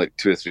of like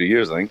 2 or 3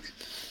 years, I think.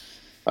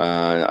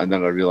 And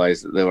then I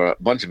realised that there were a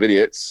bunch of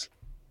idiots,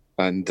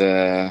 and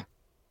I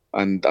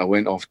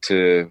went off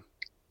to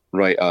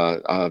write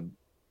a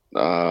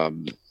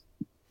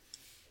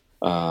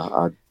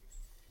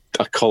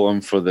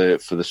column for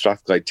the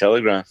Strathclyde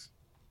Telegraph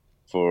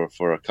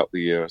for a couple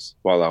of years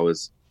while I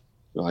was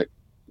like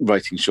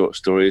writing short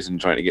stories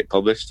and trying to get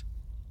published.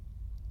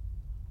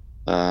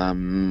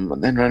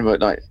 And then around about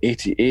like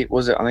 88,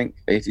 was it? I think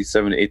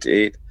 87,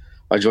 88.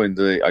 I joined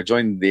the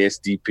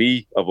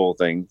SDP of all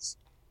things,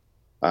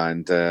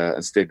 and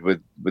stayed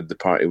with the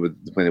party when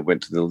it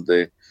went to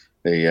the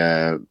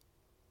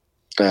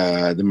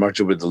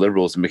merger with the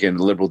Liberals and became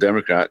the Liberal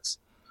Democrats.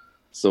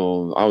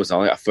 So I was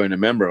a founding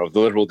member of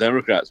the Liberal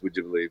Democrats, would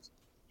you believe?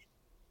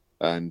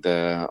 And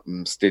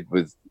stayed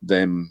with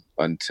them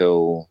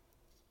until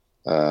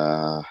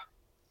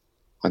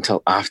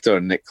after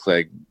Nick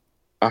Clegg,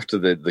 after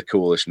the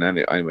coalition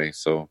anyway.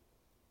 So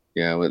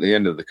yeah, at the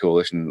end of the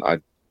coalition,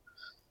 I'd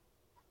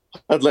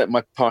let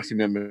my party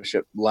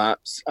membership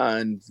lapse,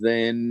 and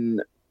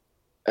then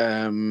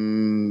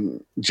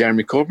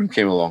Jeremy Corbyn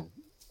came along,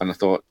 and I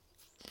thought,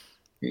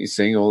 he's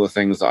saying all the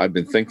things that I've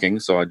been thinking,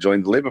 so I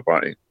joined the Labour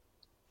Party.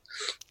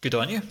 Good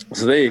on you.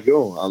 So there you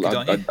go.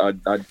 Not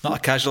a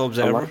casual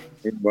observer.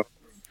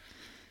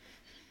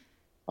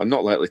 I'm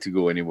not likely to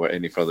go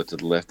any further to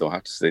the left. I'll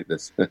have to state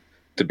this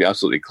to be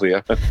absolutely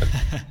clear.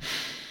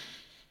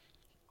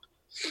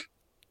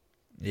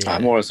 Yeah.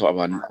 I'm more sort of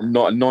a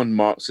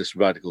non-Marxist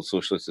radical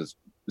socialist is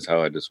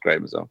how I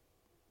describe myself.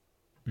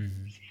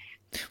 Mm-hmm.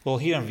 Well,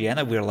 here in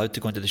Vienna, we're allowed to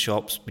go into the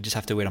shops. We just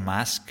have to wear a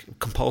mask.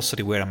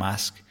 Compulsory wear a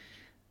mask.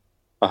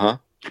 Uh-huh.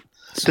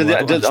 So I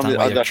don't understand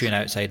why you're queuing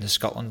outside in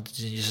Scotland.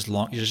 You're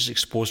just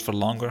exposed for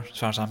longer, as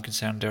far as I'm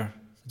concerned. There,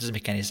 it doesn't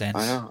make any sense.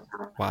 I know.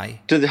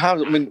 Why? Do they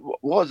have? I mean,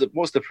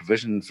 what's the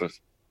provision for?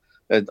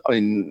 I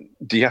mean,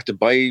 do you have to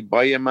buy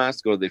a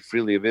mask, or are they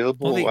freely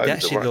available? Well,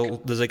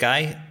 there's a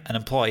guy, an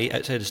employee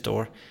outside the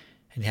store,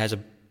 and he has a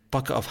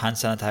bucket of hand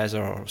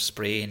sanitizer or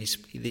spray, and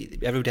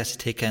everybody has to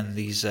take in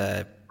these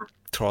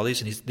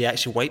trolleys, and they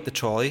actually wipe the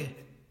trolley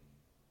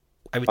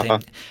every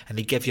time, and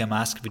they give you a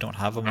mask if you don't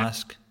have a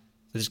mask.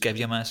 They just give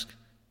you a mask.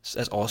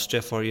 That's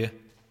Austria for you.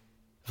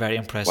 Very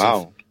impressive.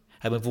 Wow.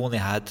 And we've only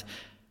had,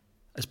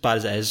 as bad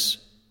as it is,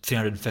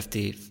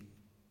 350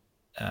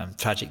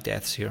 tragic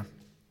deaths here.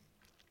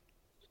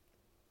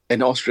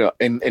 In Austria,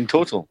 in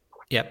total?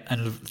 Yep,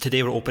 and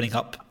today we're opening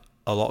up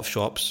a lot of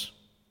shops.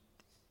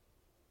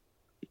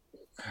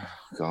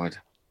 God.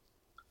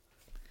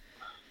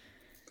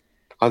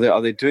 Are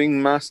they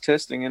doing mass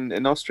testing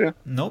in Austria?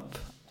 Nope.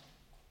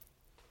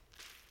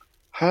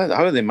 How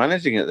are they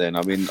managing it then?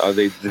 I mean, are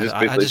they just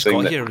I just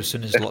got here as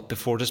soon as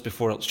just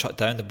before it shut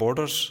down the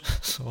borders.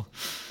 So.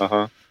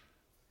 Are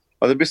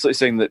they basically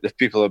saying that if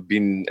people have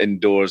been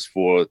indoors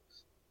for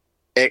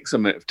X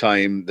amount of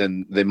time,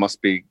 then they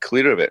must be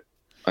clear of it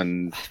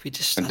and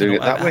doing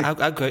it that way?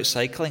 I go out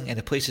cycling and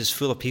the place is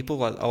full of people,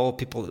 like all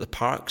people at the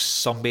parks,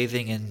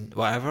 sunbathing and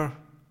whatever.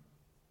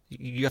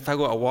 If I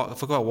go a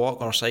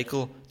walk or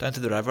cycle down to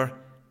the river,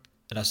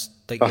 and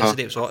yesterday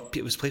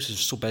the place was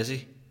so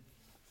busy.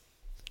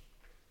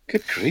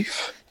 Good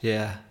grief!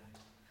 Yeah.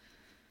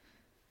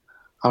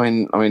 I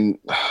mean,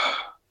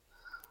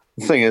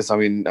 the thing is, I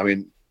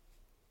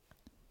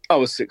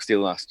was 60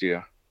 last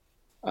year,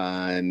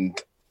 and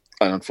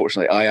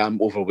unfortunately, I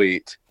am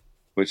overweight,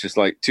 which is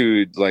like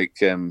two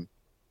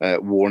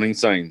warning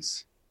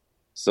signs.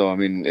 So I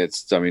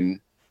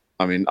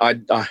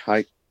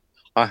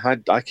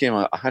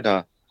had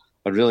a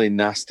really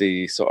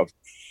nasty sort of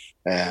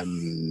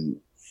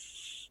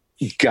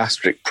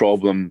gastric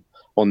problem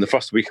on the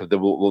first week of the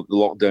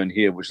lockdown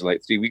here, which was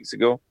like 3 weeks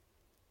ago.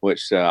 And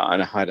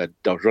I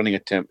was running a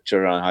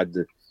temperature, and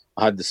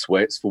I had the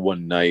sweats for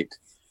one night,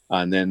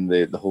 and then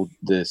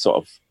the sort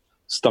of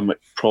stomach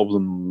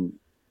problem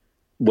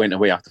went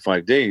away after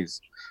 5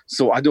 days.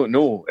 So I don't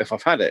know if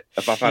I've had it.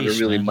 If I've had a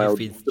really mild.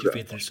 You've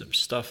been through some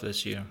stuff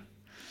this year.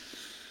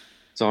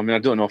 So I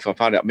don't know if I've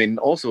had it. I mean,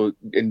 also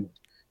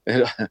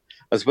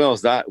as well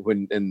as that,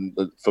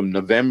 from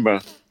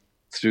November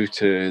through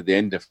to the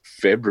end of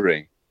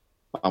February,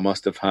 I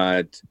must have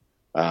had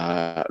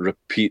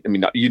repeat. I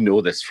mean, you know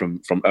this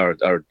from our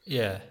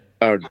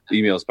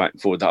emails back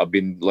and forth, that I've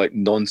been like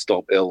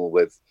non-stop ill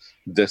with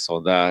this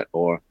or that,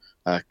 or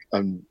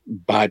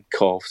bad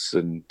coughs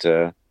and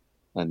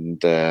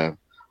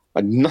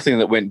nothing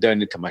that went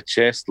down into my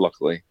chest,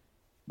 luckily.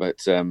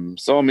 But so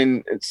I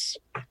mean,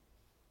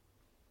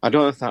 I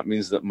don't know if that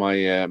means that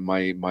my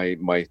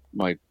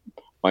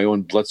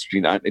own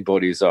bloodstream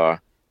antibodies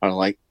are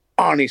like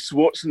Arnie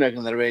Schwarzenegger,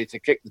 and they're ready to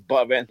kick the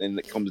butt of anything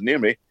that comes near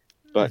me.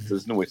 But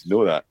there's no way to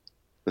know that.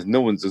 There's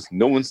no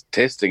one's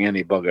testing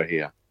any bugger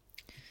here.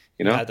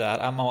 You know,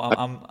 I'm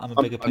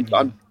a big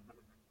opinion.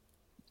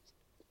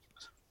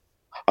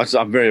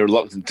 I'm very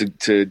reluctant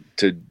to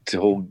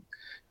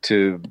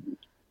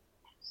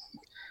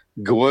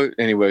go out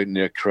anywhere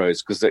near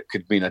crowds because that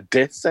could mean a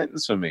death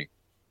sentence for me.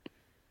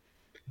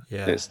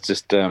 Yeah. It's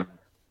just so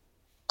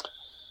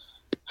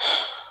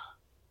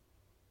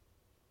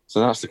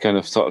that's the kind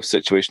of sort of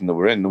situation that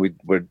we're in. We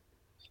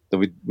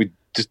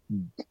just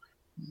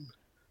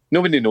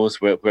nobody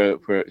knows where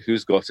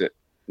who's got it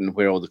and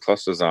where all the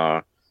clusters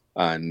are,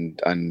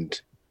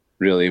 and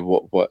really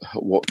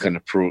what kind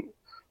of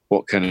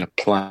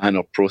plan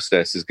or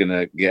process is going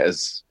to get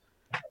us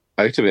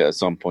out of it at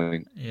some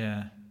point.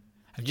 Yeah.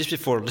 And just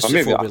before we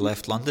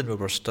left London, we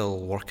were still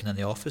working in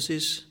the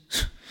offices.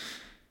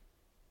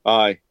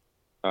 Aye.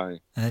 And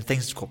then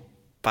things got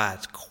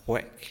bad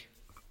quick.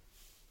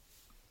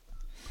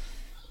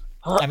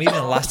 I mean,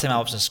 even the last time I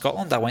was in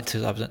Scotland, I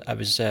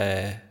was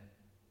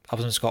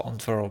in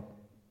Scotland for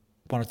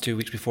 1 or 2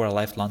 weeks before I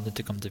left London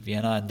to come to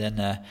Vienna, and then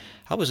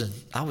I was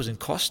in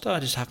Costa,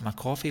 just having my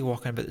coffee,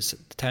 walking about the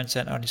town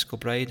centre in East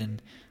Kilbride, and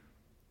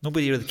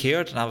nobody really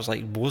cared. And I was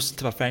like boasting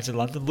to my friends in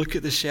London, "Look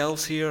at the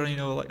shelves here,"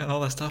 and all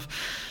that stuff.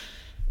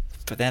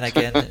 But then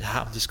again, it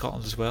happened to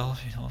Scotland as well,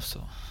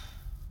 So.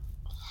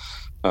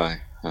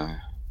 Aye.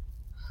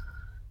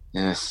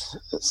 Yes,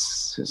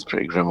 it's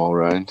pretty grim all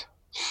round.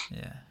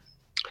 Yeah.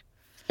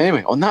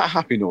 Anyway, on that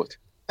happy note.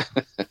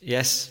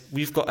 Yes,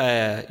 you've got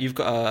a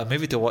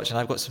movie to watch, and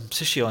I've got some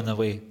sushi on the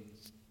way,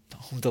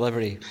 home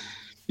delivery.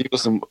 You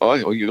got some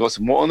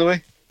what on the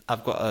way?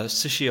 I've got a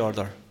sushi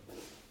order.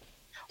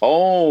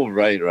 Oh,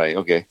 right,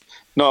 okay.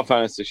 Not a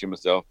fan of sushi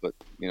myself, but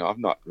I've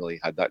not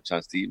really had that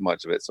chance to eat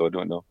much of it, so I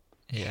don't know.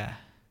 Yeah.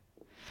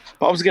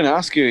 But I was going to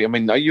ask you. I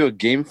mean, are you a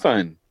game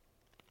fan?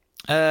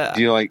 Do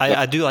you like?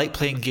 I do like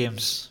playing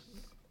games.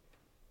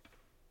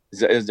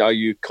 Are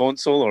you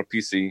console or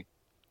PC?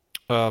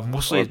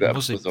 Mostly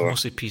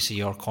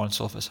PC or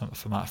console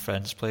if I'm at a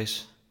friend's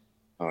place.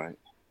 All right.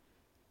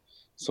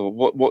 So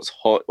what's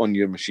hot on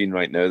your machine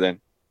right now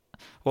then?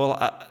 Well,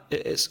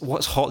 it's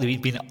what's hotly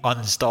been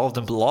uninstalled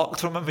and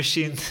blocked from my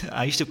machine.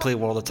 I used to play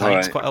World of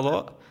Tanks quite a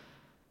lot.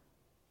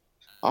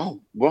 Oh,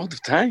 World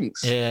of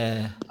Tanks.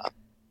 Yeah.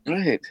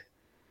 Right.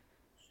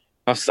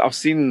 I've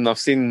seen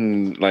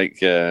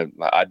like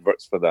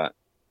adverts for that.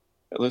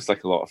 It looks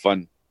like a lot of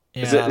fun.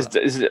 Yeah.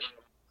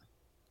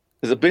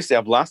 Is it basically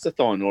a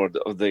blastathon, or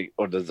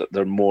does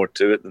there more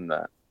to it than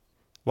that?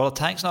 Well,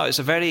 tanks now. It's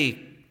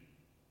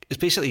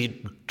basically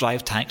you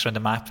drive tanks around the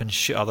map and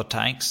shoot other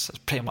tanks. That's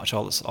pretty much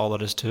all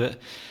there is to it.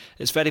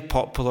 It's very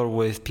popular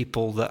with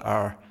people that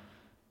are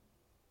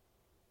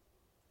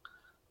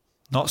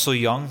not so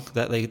young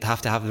that they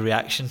have to have the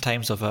reaction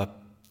times of a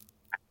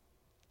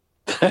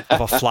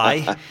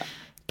fly,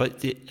 but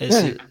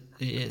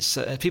it's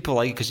people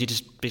like it because you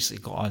just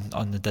basically go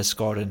on the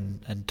Discord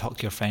and talk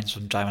to your friends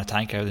from driving a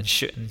tank out and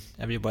shooting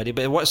everybody.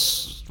 But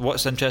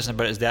what's interesting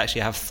about it is they actually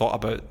have thought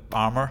about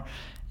armor,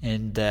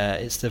 and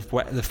they've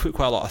put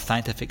quite a lot of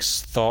scientific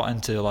thought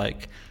into,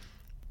 like,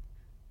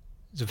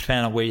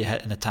 depending on where you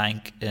hit in the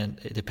tank, and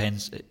it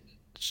depends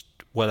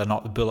whether or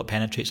not the bullet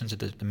penetrates into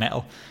the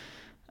metal.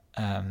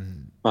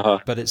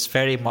 But it's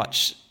very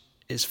much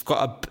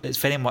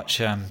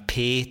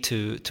pay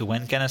to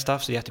win kind of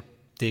stuff. So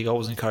they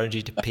always encourage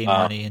you to pay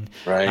money. And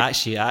right. I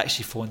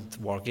actually phoned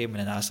Wargaming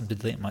and asked them to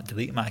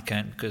delete my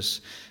account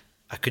because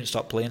I couldn't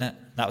stop playing it.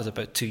 That was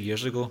about 2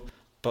 years ago.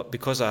 But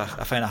because I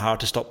find it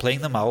hard to stop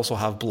playing them, I also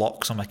have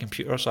blocks on my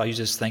computer. So I use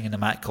this thing in the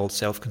Mac called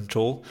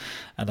Self-Control,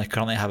 and I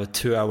currently have a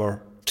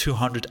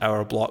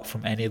 200-hour block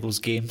from any of those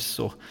games.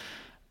 So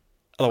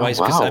otherwise,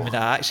 because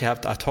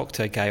I talked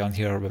to a guy on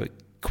here about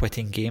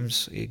quitting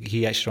games.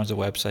 He actually runs a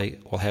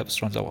website,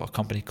 runs a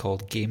company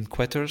called Game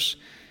Quitters,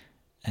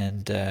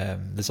 and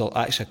there's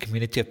actually a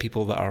community of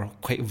people that are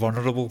quite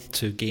vulnerable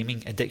to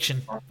gaming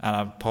addiction, and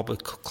I probably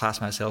class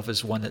myself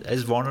as one that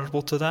is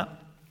vulnerable to that.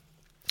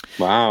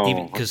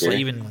 Wow! Because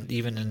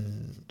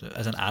even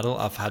as an adult,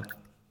 I've had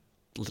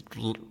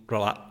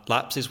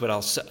lapses where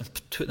I'll sit and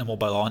put the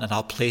mobile on and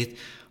I'll play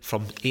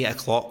from 8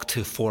 o'clock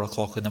to 4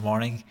 o'clock in the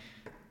morning,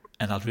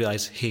 and I'll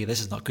realise, hey,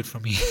 this is not good for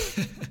me.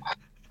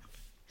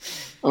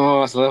 Oh,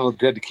 that's a level of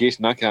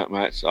dedication I can't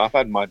match. I've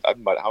had my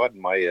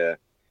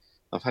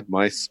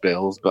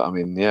spells, but a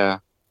few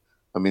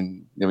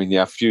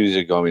years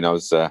ago,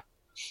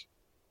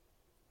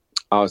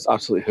 I was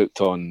absolutely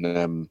hooked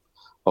on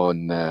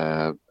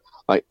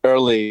like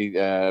early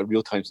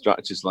real-time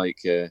strategies,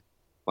 like the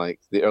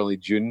early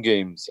Dune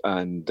games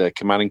and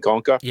Command and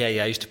Conquer. Yeah,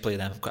 I used to play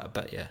them quite a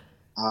bit. Yeah.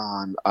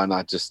 And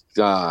I just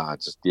yeah.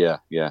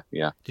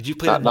 Did you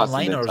play them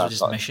online, or was it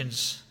just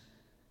missions?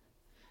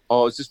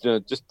 Oh, it's just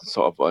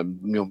sort of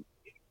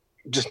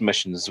just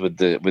missions with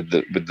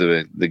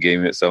the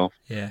game itself.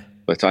 Yeah.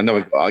 But I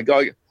know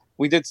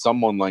we did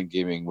some online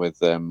gaming with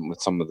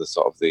some of the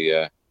sort of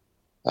the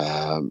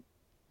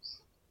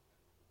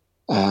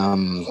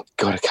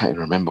God, I can't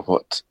even remember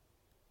what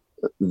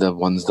the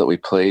ones that we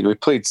played.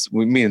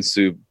 Me and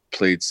Sue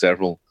played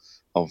several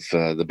of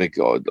the big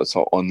sort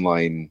of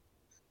online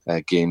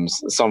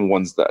games. Some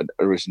ones that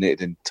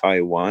originated in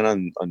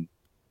Taiwan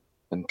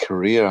and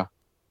Korea.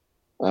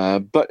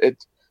 But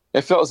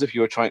it felt as if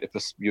you were trying to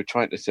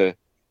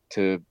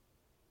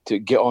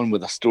get on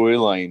with a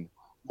storyline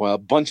while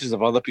bunches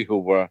of other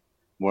people were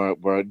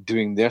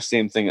doing their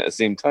same thing at the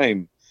same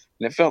time,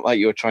 and it felt like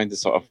you were trying to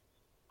sort of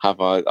have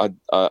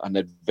an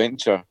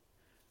adventure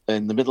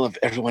in the middle of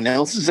everyone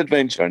else's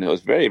adventure, and it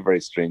was very,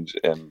 very strange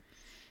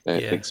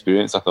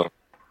experience, I thought.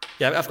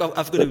 Yeah, I've got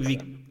to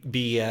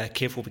be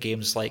careful with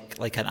games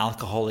like an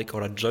alcoholic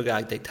or a drug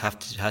addict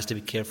has to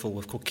be careful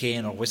with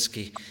cocaine or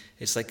whiskey.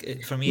 It's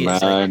like, for me,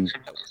 it's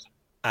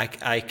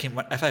like I can,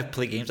 if I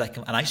play games,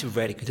 and I used to be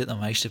very good at them.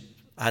 I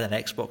had an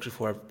Xbox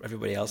before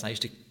everybody else, and I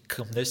used to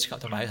come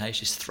to my house and I used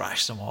to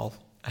thrash them all,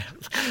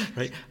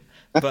 right?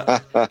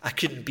 But I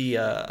couldn't be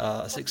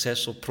a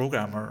successful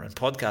programmer and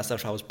podcaster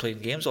if I was playing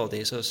games all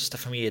day. So it's just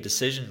for me a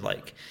decision,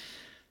 like,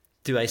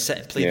 do I sit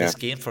and play this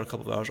game for a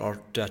couple of hours, or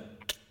do I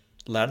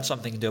learn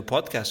something and do a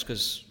podcast?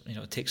 Because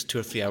it takes 2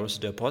 or 3 hours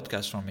to do a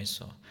podcast for me.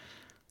 So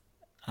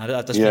I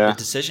just made the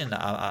decision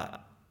that I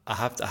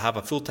have to have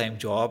a full-time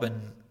job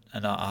and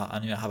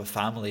I have a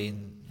family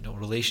and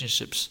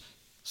relationships.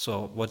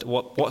 So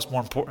what's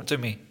more important to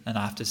me? And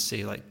I have to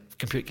say, like,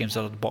 computer games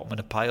are at the bottom of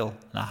the pile,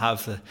 and I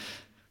have the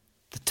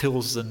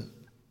tools and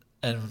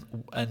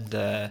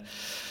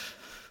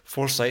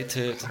foresight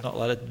to not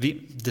let it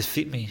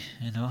defeat me.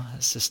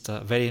 It's just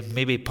a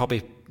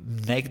probably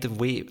negative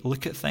way to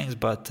look at things.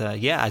 But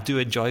I do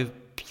enjoy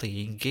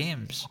playing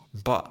games,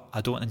 but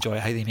I don't enjoy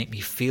how they make me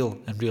feel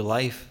in real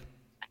life.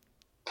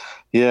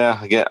 Yeah,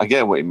 I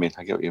get what you mean.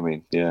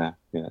 Yeah,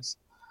 yes,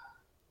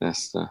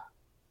 that's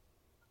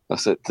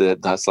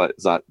it. That's like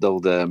that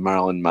old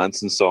Marilyn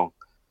Manson song.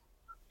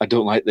 I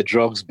don't like the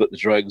drugs, but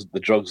the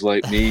drugs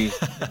like me.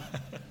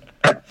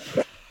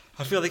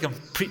 I feel like I'm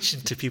preaching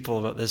to people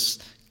about this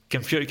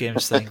computer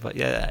games thing, but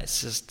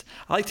it's just,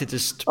 I like to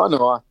just... Oh,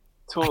 no, I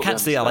totally can't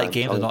say I like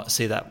games and not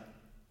say that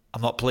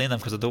I'm not playing them,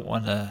 because I don't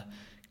want to...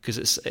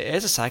 Because it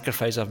is a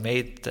sacrifice I've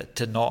made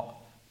to not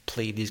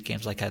play these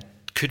games like I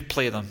could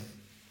play them.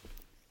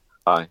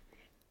 Aye.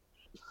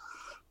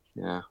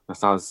 Yeah, I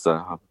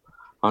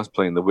was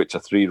playing The Witcher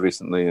 3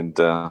 recently, and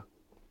I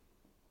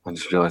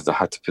just realised I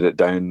had to put it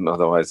down,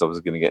 otherwise I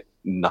was going to get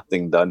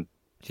nothing done.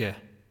 Yeah.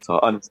 So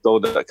I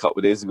uninstalled it a couple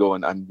of days ago,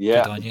 and a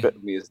bit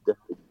of me is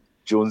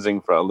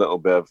jonesing for a little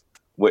bit of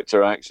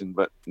Witcher action,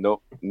 but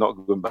no, not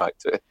going back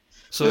to it.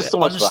 So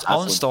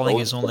uninstalling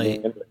is only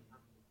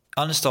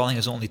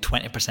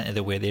 20% of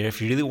the way there.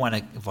 If you really want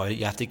to avoid it,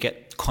 you have to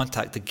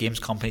contact the games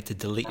company to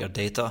delete your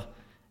data,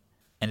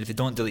 and if they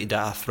don't delete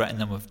data, threaten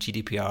them with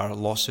GDPR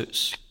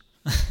lawsuits.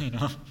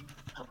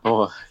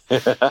 Oh,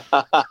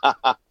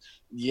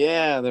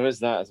 yeah, there is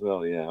that as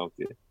well. Yeah,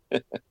 okay.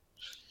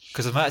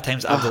 Because the amount of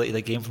times I've deleted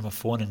a game from my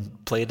phone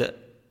and played it,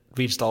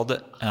 reinstalled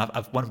it, and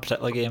I've one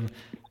particular game,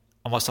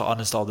 I must have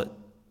uninstalled it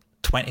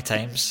 20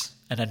 times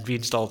and then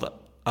reinstalled it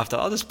after.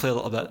 I'll just play a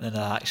little bit, and then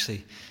I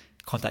actually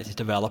contacted the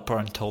developer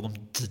and told them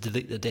to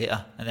delete the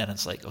data, and then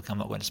it's like, okay, I'm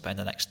not going to spend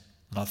the next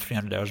another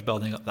 300 hours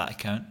building up that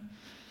account.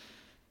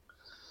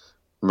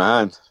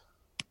 Man.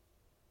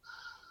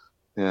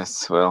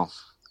 Yes, well,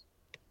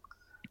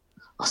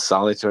 a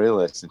salutary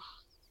lesson.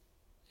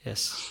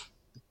 Yes.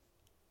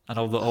 And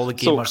all the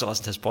gamers that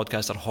listen to this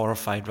podcast are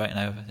horrified right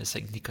now. It's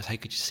like, Nikos, how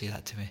could you say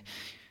that to me?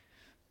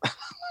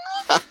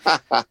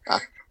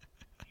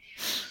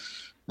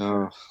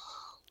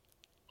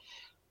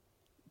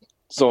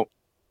 So,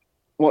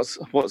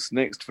 what's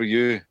next for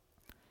you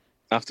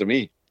after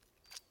me?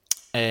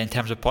 In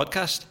terms of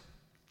podcast?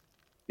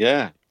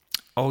 Yeah.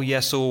 Oh, yeah,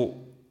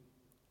 so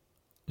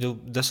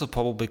this will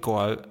probably go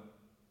out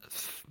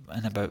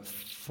in about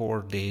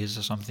 4 days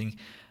or something.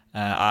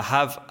 I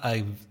have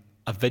a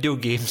video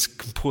games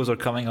composer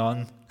coming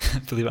on,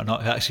 believe it or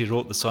not, who actually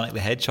wrote the Sonic the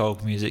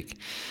Hedgehog music.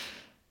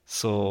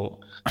 So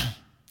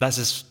that's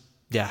just,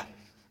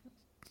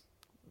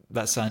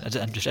 that's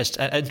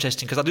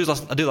interesting, because I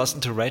do listen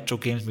to retro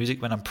games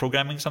music when I'm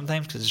programming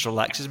sometimes, because it just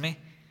relaxes me.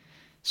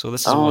 So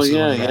this is one of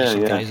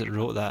the guys that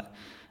wrote that,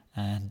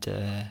 and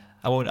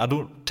I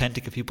don't tend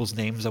to give people's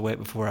names away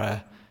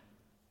before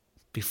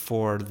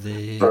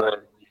the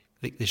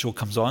show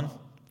comes on.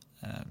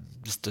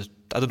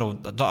 I don't know,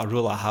 not a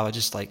rule I have. I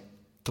just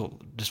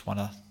don't want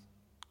to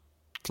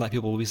let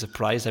people be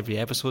surprised every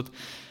episode.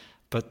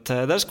 But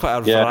there's quite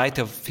a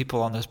variety of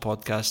people on this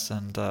podcast,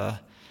 and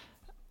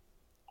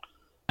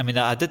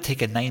I did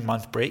take a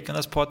 9-month break on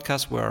this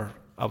podcast where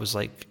I was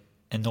like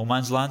in no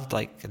man's land.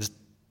 Like, I just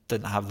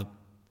didn't have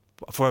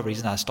for a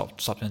reason I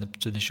stopped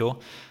doing the show.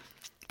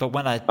 But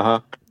when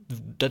I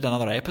did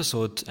another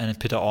episode and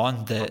put it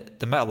on, the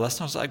amount of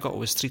listeners that I got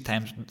was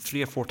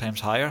 3 or 4 times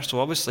higher. So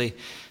obviously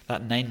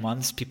that 9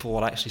 months, people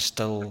were actually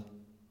still,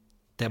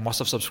 they must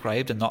have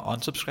subscribed and not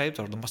unsubscribed,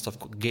 or they must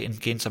have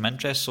gained some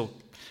interest. So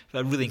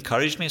that really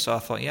encouraged me. So I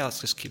thought,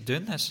 let's just keep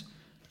doing this.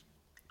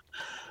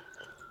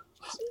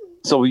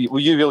 So will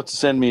you be able to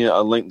send me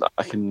a link that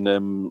I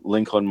can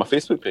link on my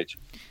Facebook page?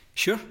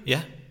 Sure,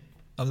 yeah.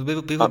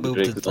 We'll be able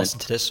to listen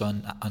to this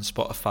on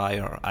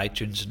Spotify or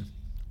iTunes, and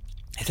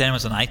if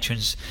anyone's on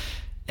iTunes,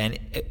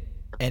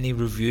 any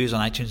reviews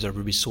on iTunes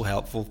would be so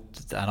helpful,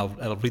 and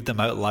I'll read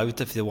them out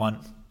loud if they want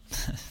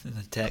in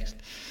the text.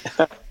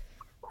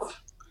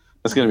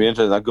 It's going to be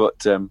interesting. I've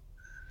got.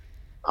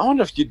 I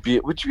wonder if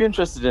would you be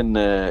interested in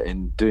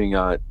doing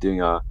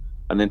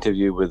an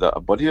interview with a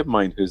buddy of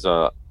mine who's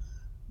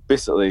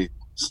basically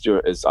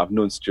Stuart is. I've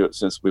known Stuart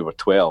since we were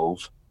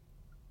 12,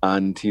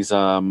 and he's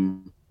a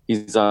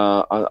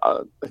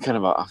kind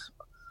of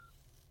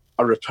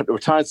a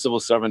retired civil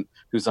servant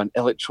who's an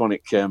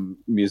electronic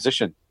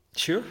musician.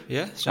 Sure,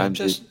 yeah, so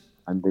interesting.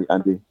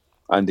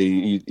 And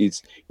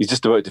he's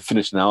just about to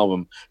finish an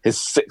album, his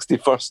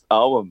 61st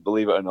album,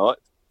 believe it or not.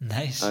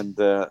 Nice. And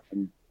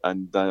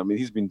I mean,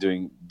 he's been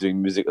doing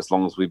music as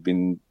long as we've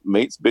been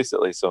mates,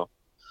 basically. So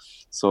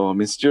I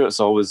mean, Stuart's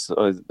always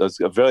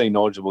a very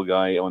knowledgeable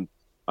guy on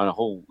a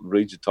whole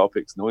range of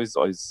topics, and he's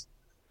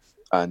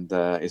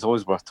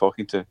always worth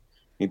talking to.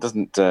 He's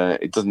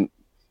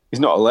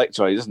not a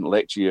lecturer. He doesn't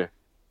lecture you,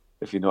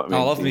 if you know what I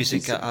mean. I love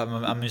music.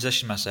 I'm a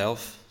musician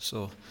myself,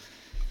 so.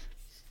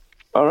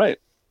 All right.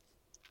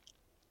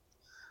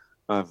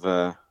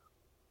 I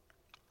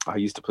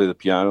used to play the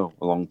piano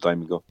a long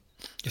time ago.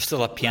 You're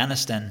still a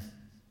pianist then?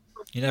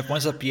 You know,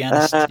 once a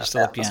pianist, you're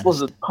still a pianist. I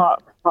suppose it's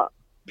part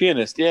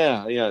pianist,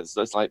 yeah. It's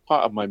like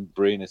part of my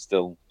brain is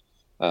still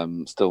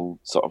sort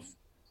of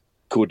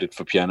coded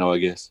for piano, I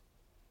guess.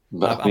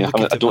 But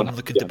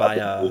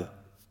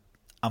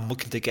I'm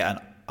looking to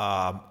get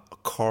a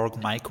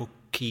Korg Micro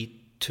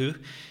Key 2,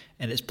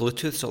 and it's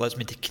Bluetooth, so it allows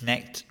me to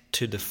connect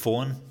to the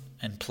phone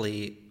and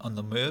play on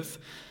the move.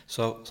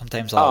 So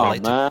sometimes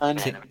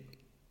to.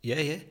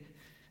 Yeah.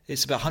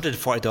 It's about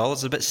 $140.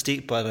 It's a bit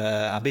steep,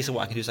 but basically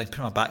what I can do is I can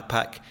put on my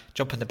backpack,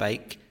 jump on the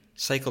bike,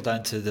 cycle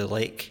down to the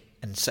lake,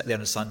 and sit there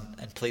in the sun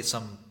and play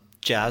some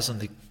jazz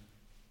on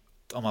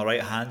my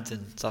right hand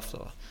and stuff.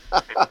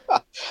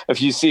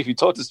 If you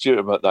talk to Stuart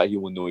about that, he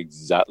will know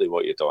exactly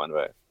what you're talking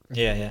about.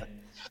 Yeah.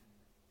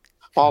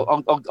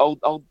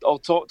 I'll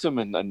talk to him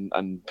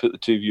and put the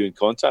two of you in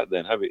contact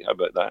then. How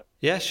about that?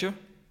 Yeah, sure.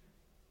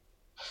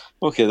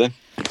 Okay then.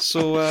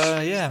 So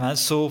yeah, man.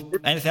 So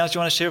anything else you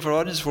want to share for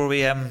our audience before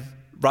we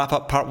wrap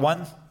up part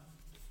 1?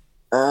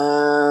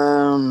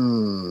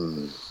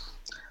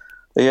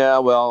 Yeah,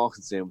 well, I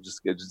can say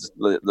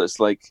it's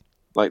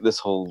like this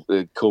whole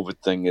COVID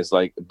thing is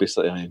like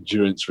basically an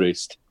endurance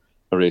race.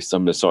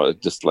 I'm just sort of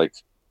just like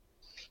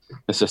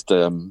it's just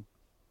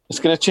it's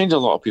going to change a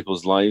lot of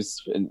people's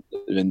lives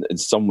in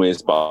some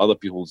ways, but other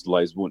people's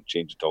lives won't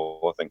change at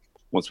all. I think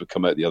once we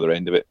come out the other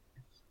end of it.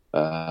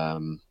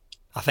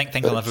 I think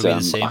things will never be the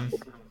same.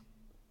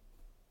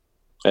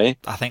 Eh?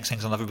 I think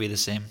things will never be the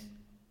same.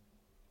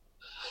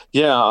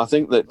 Yeah, I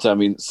think that. I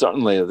mean,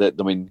 certainly that.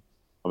 I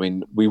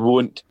mean, we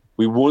won't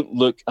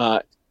look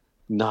at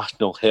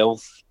national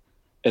health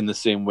in the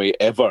same way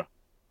ever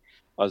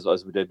as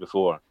we did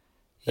before.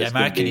 Yeah,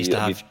 America needs to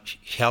have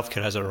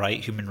healthcare as a right,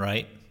 human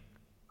right.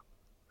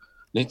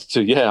 Needs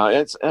to. Yeah,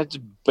 it's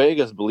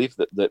beggars belief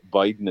that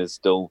Biden is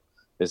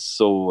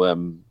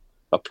so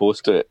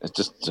opposed to it. It's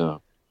just.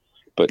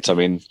 But I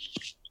mean,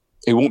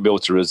 he won't be able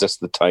to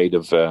resist the tide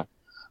of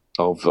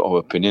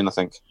opinion, I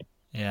think.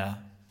 Yeah.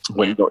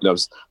 When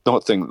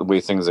not think the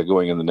way things are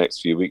going in the next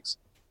few weeks.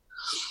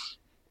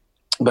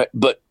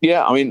 But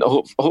yeah, I mean,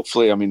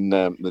 hopefully, I mean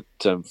that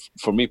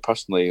for me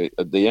personally,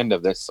 at the end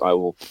of this,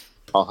 I'll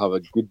have a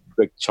good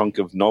big chunk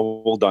of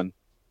novel done,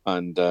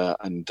 and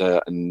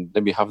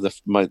maybe have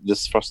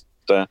this first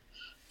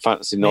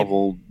fantasy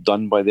novel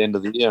done by the end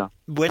of the year.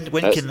 When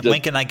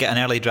can I get an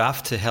early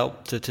draft to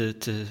help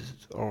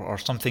or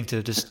something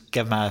to just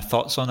give my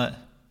thoughts on it?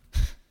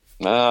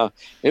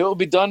 It will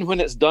be done when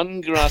it's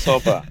done,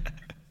 Grasshopper.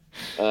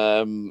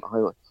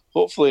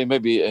 Hopefully,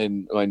 maybe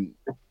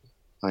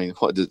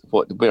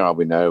where are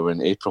we now? We're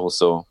in April,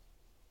 so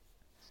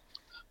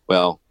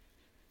well,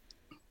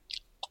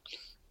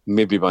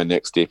 maybe by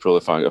next April,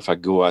 if I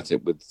go at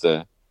it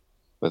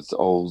with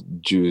all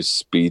due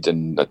speed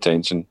and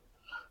attention.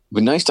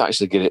 It'd be nice to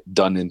actually get it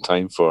done in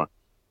time for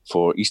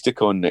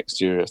EasterCon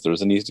next year, if there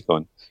is an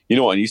EasterCon. You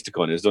know what an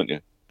EasterCon is, don't you?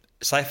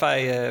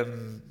 Sci-Fi or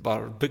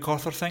book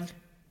author thing?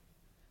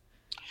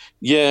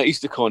 Yeah,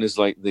 EasterCon is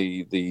like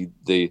the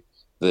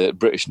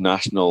British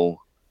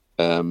National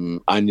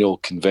annual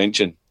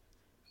convention,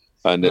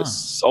 and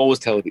it's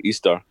always held at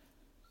Easter.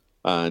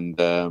 And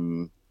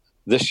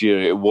this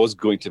year it was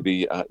going to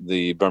be at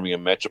the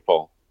Birmingham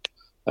Metropole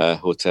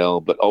Hotel,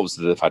 but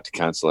obviously they've had to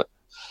cancel it.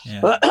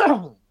 Yeah.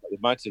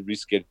 They've managed to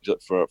reschedule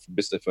it for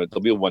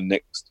there'll be one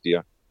next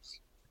year,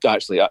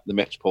 actually at the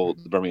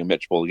Birmingham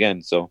Metropole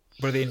again. So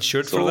were they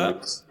insured for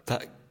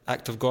that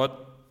act of God?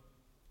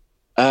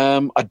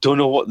 I don't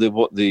know what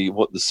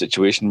the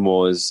situation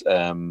was,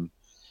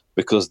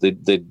 because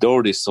they'd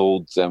already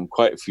sold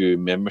quite a few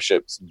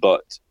memberships,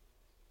 but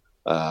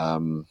I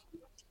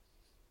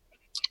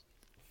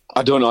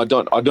don't know. I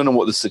don't know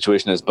what the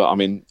situation is, but I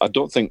mean, I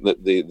don't think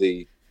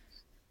that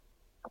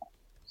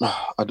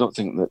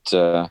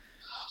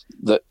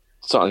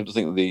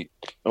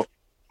Oh,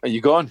 are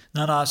you gone?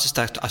 No. It's just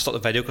I stopped the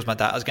video because my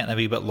data's getting a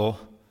wee bit low.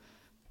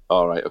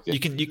 All right, okay. You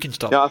can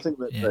stop. Yeah, I think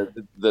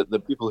that the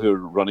people who are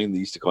running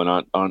the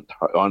EasterCon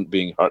aren't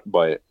being hurt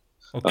by it.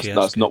 Okay,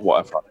 that's not what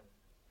I've heard.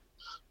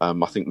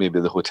 I think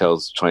maybe the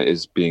hotel's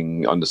is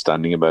being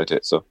understanding about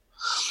it. So,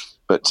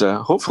 but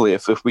hopefully,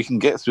 if we can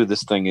get through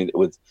this thing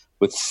with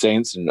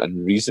sense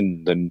and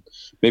reason, then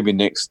maybe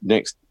next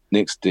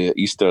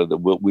Easter that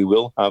we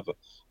will have an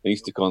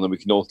Easter con that we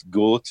can all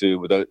go to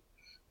without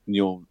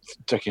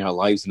taking our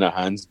lives in our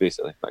hands,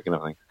 basically, that kind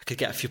of thing. I could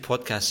get a few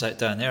podcasts out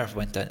down there if I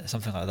went down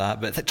something like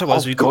that. But the trouble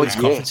is, we go to these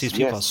conferences,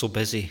 people are so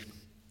busy.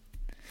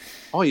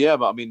 Oh yeah,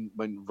 but I mean,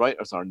 when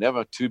writers are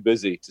never too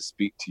busy to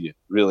speak to you,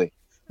 really.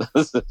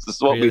 This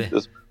is what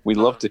we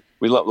love to.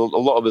 A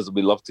lot of us.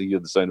 We love to hear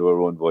the sound of our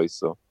own voice.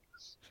 So.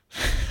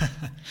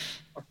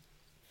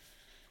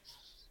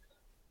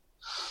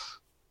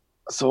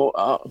 So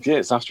okay,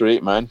 it's after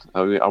 8, man.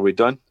 Are we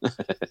done?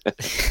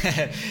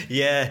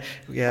 yeah,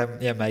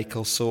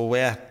 Michael. So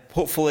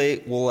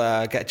hopefully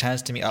we'll get a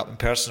chance to meet up in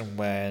person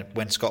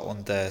when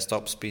Scotland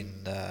stops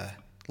being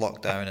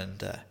locked down. And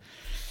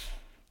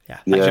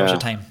thanks very much for your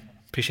time.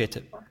 Appreciate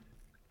it.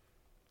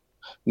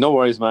 No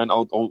worries, man.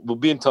 We'll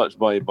be in touch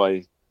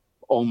by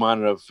all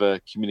manner of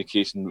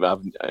communication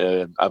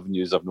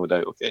avenues. I've no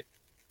doubt. Okay.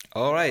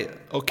 All right.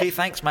 Okay.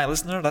 Thanks, my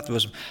listener. That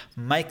was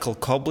Michael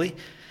Cobley,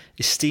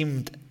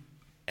 esteemed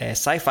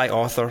sci-fi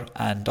author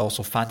and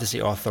also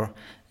fantasy author.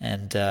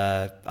 And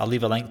I'll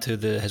leave a link to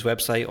his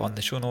website on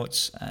the show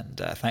notes. And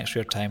thanks for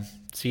your time.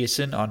 See you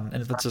soon on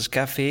Influencers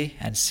Cafe.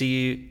 And see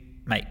you,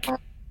 Mike.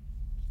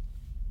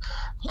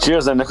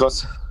 Cheers, then,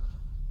 Nicholas.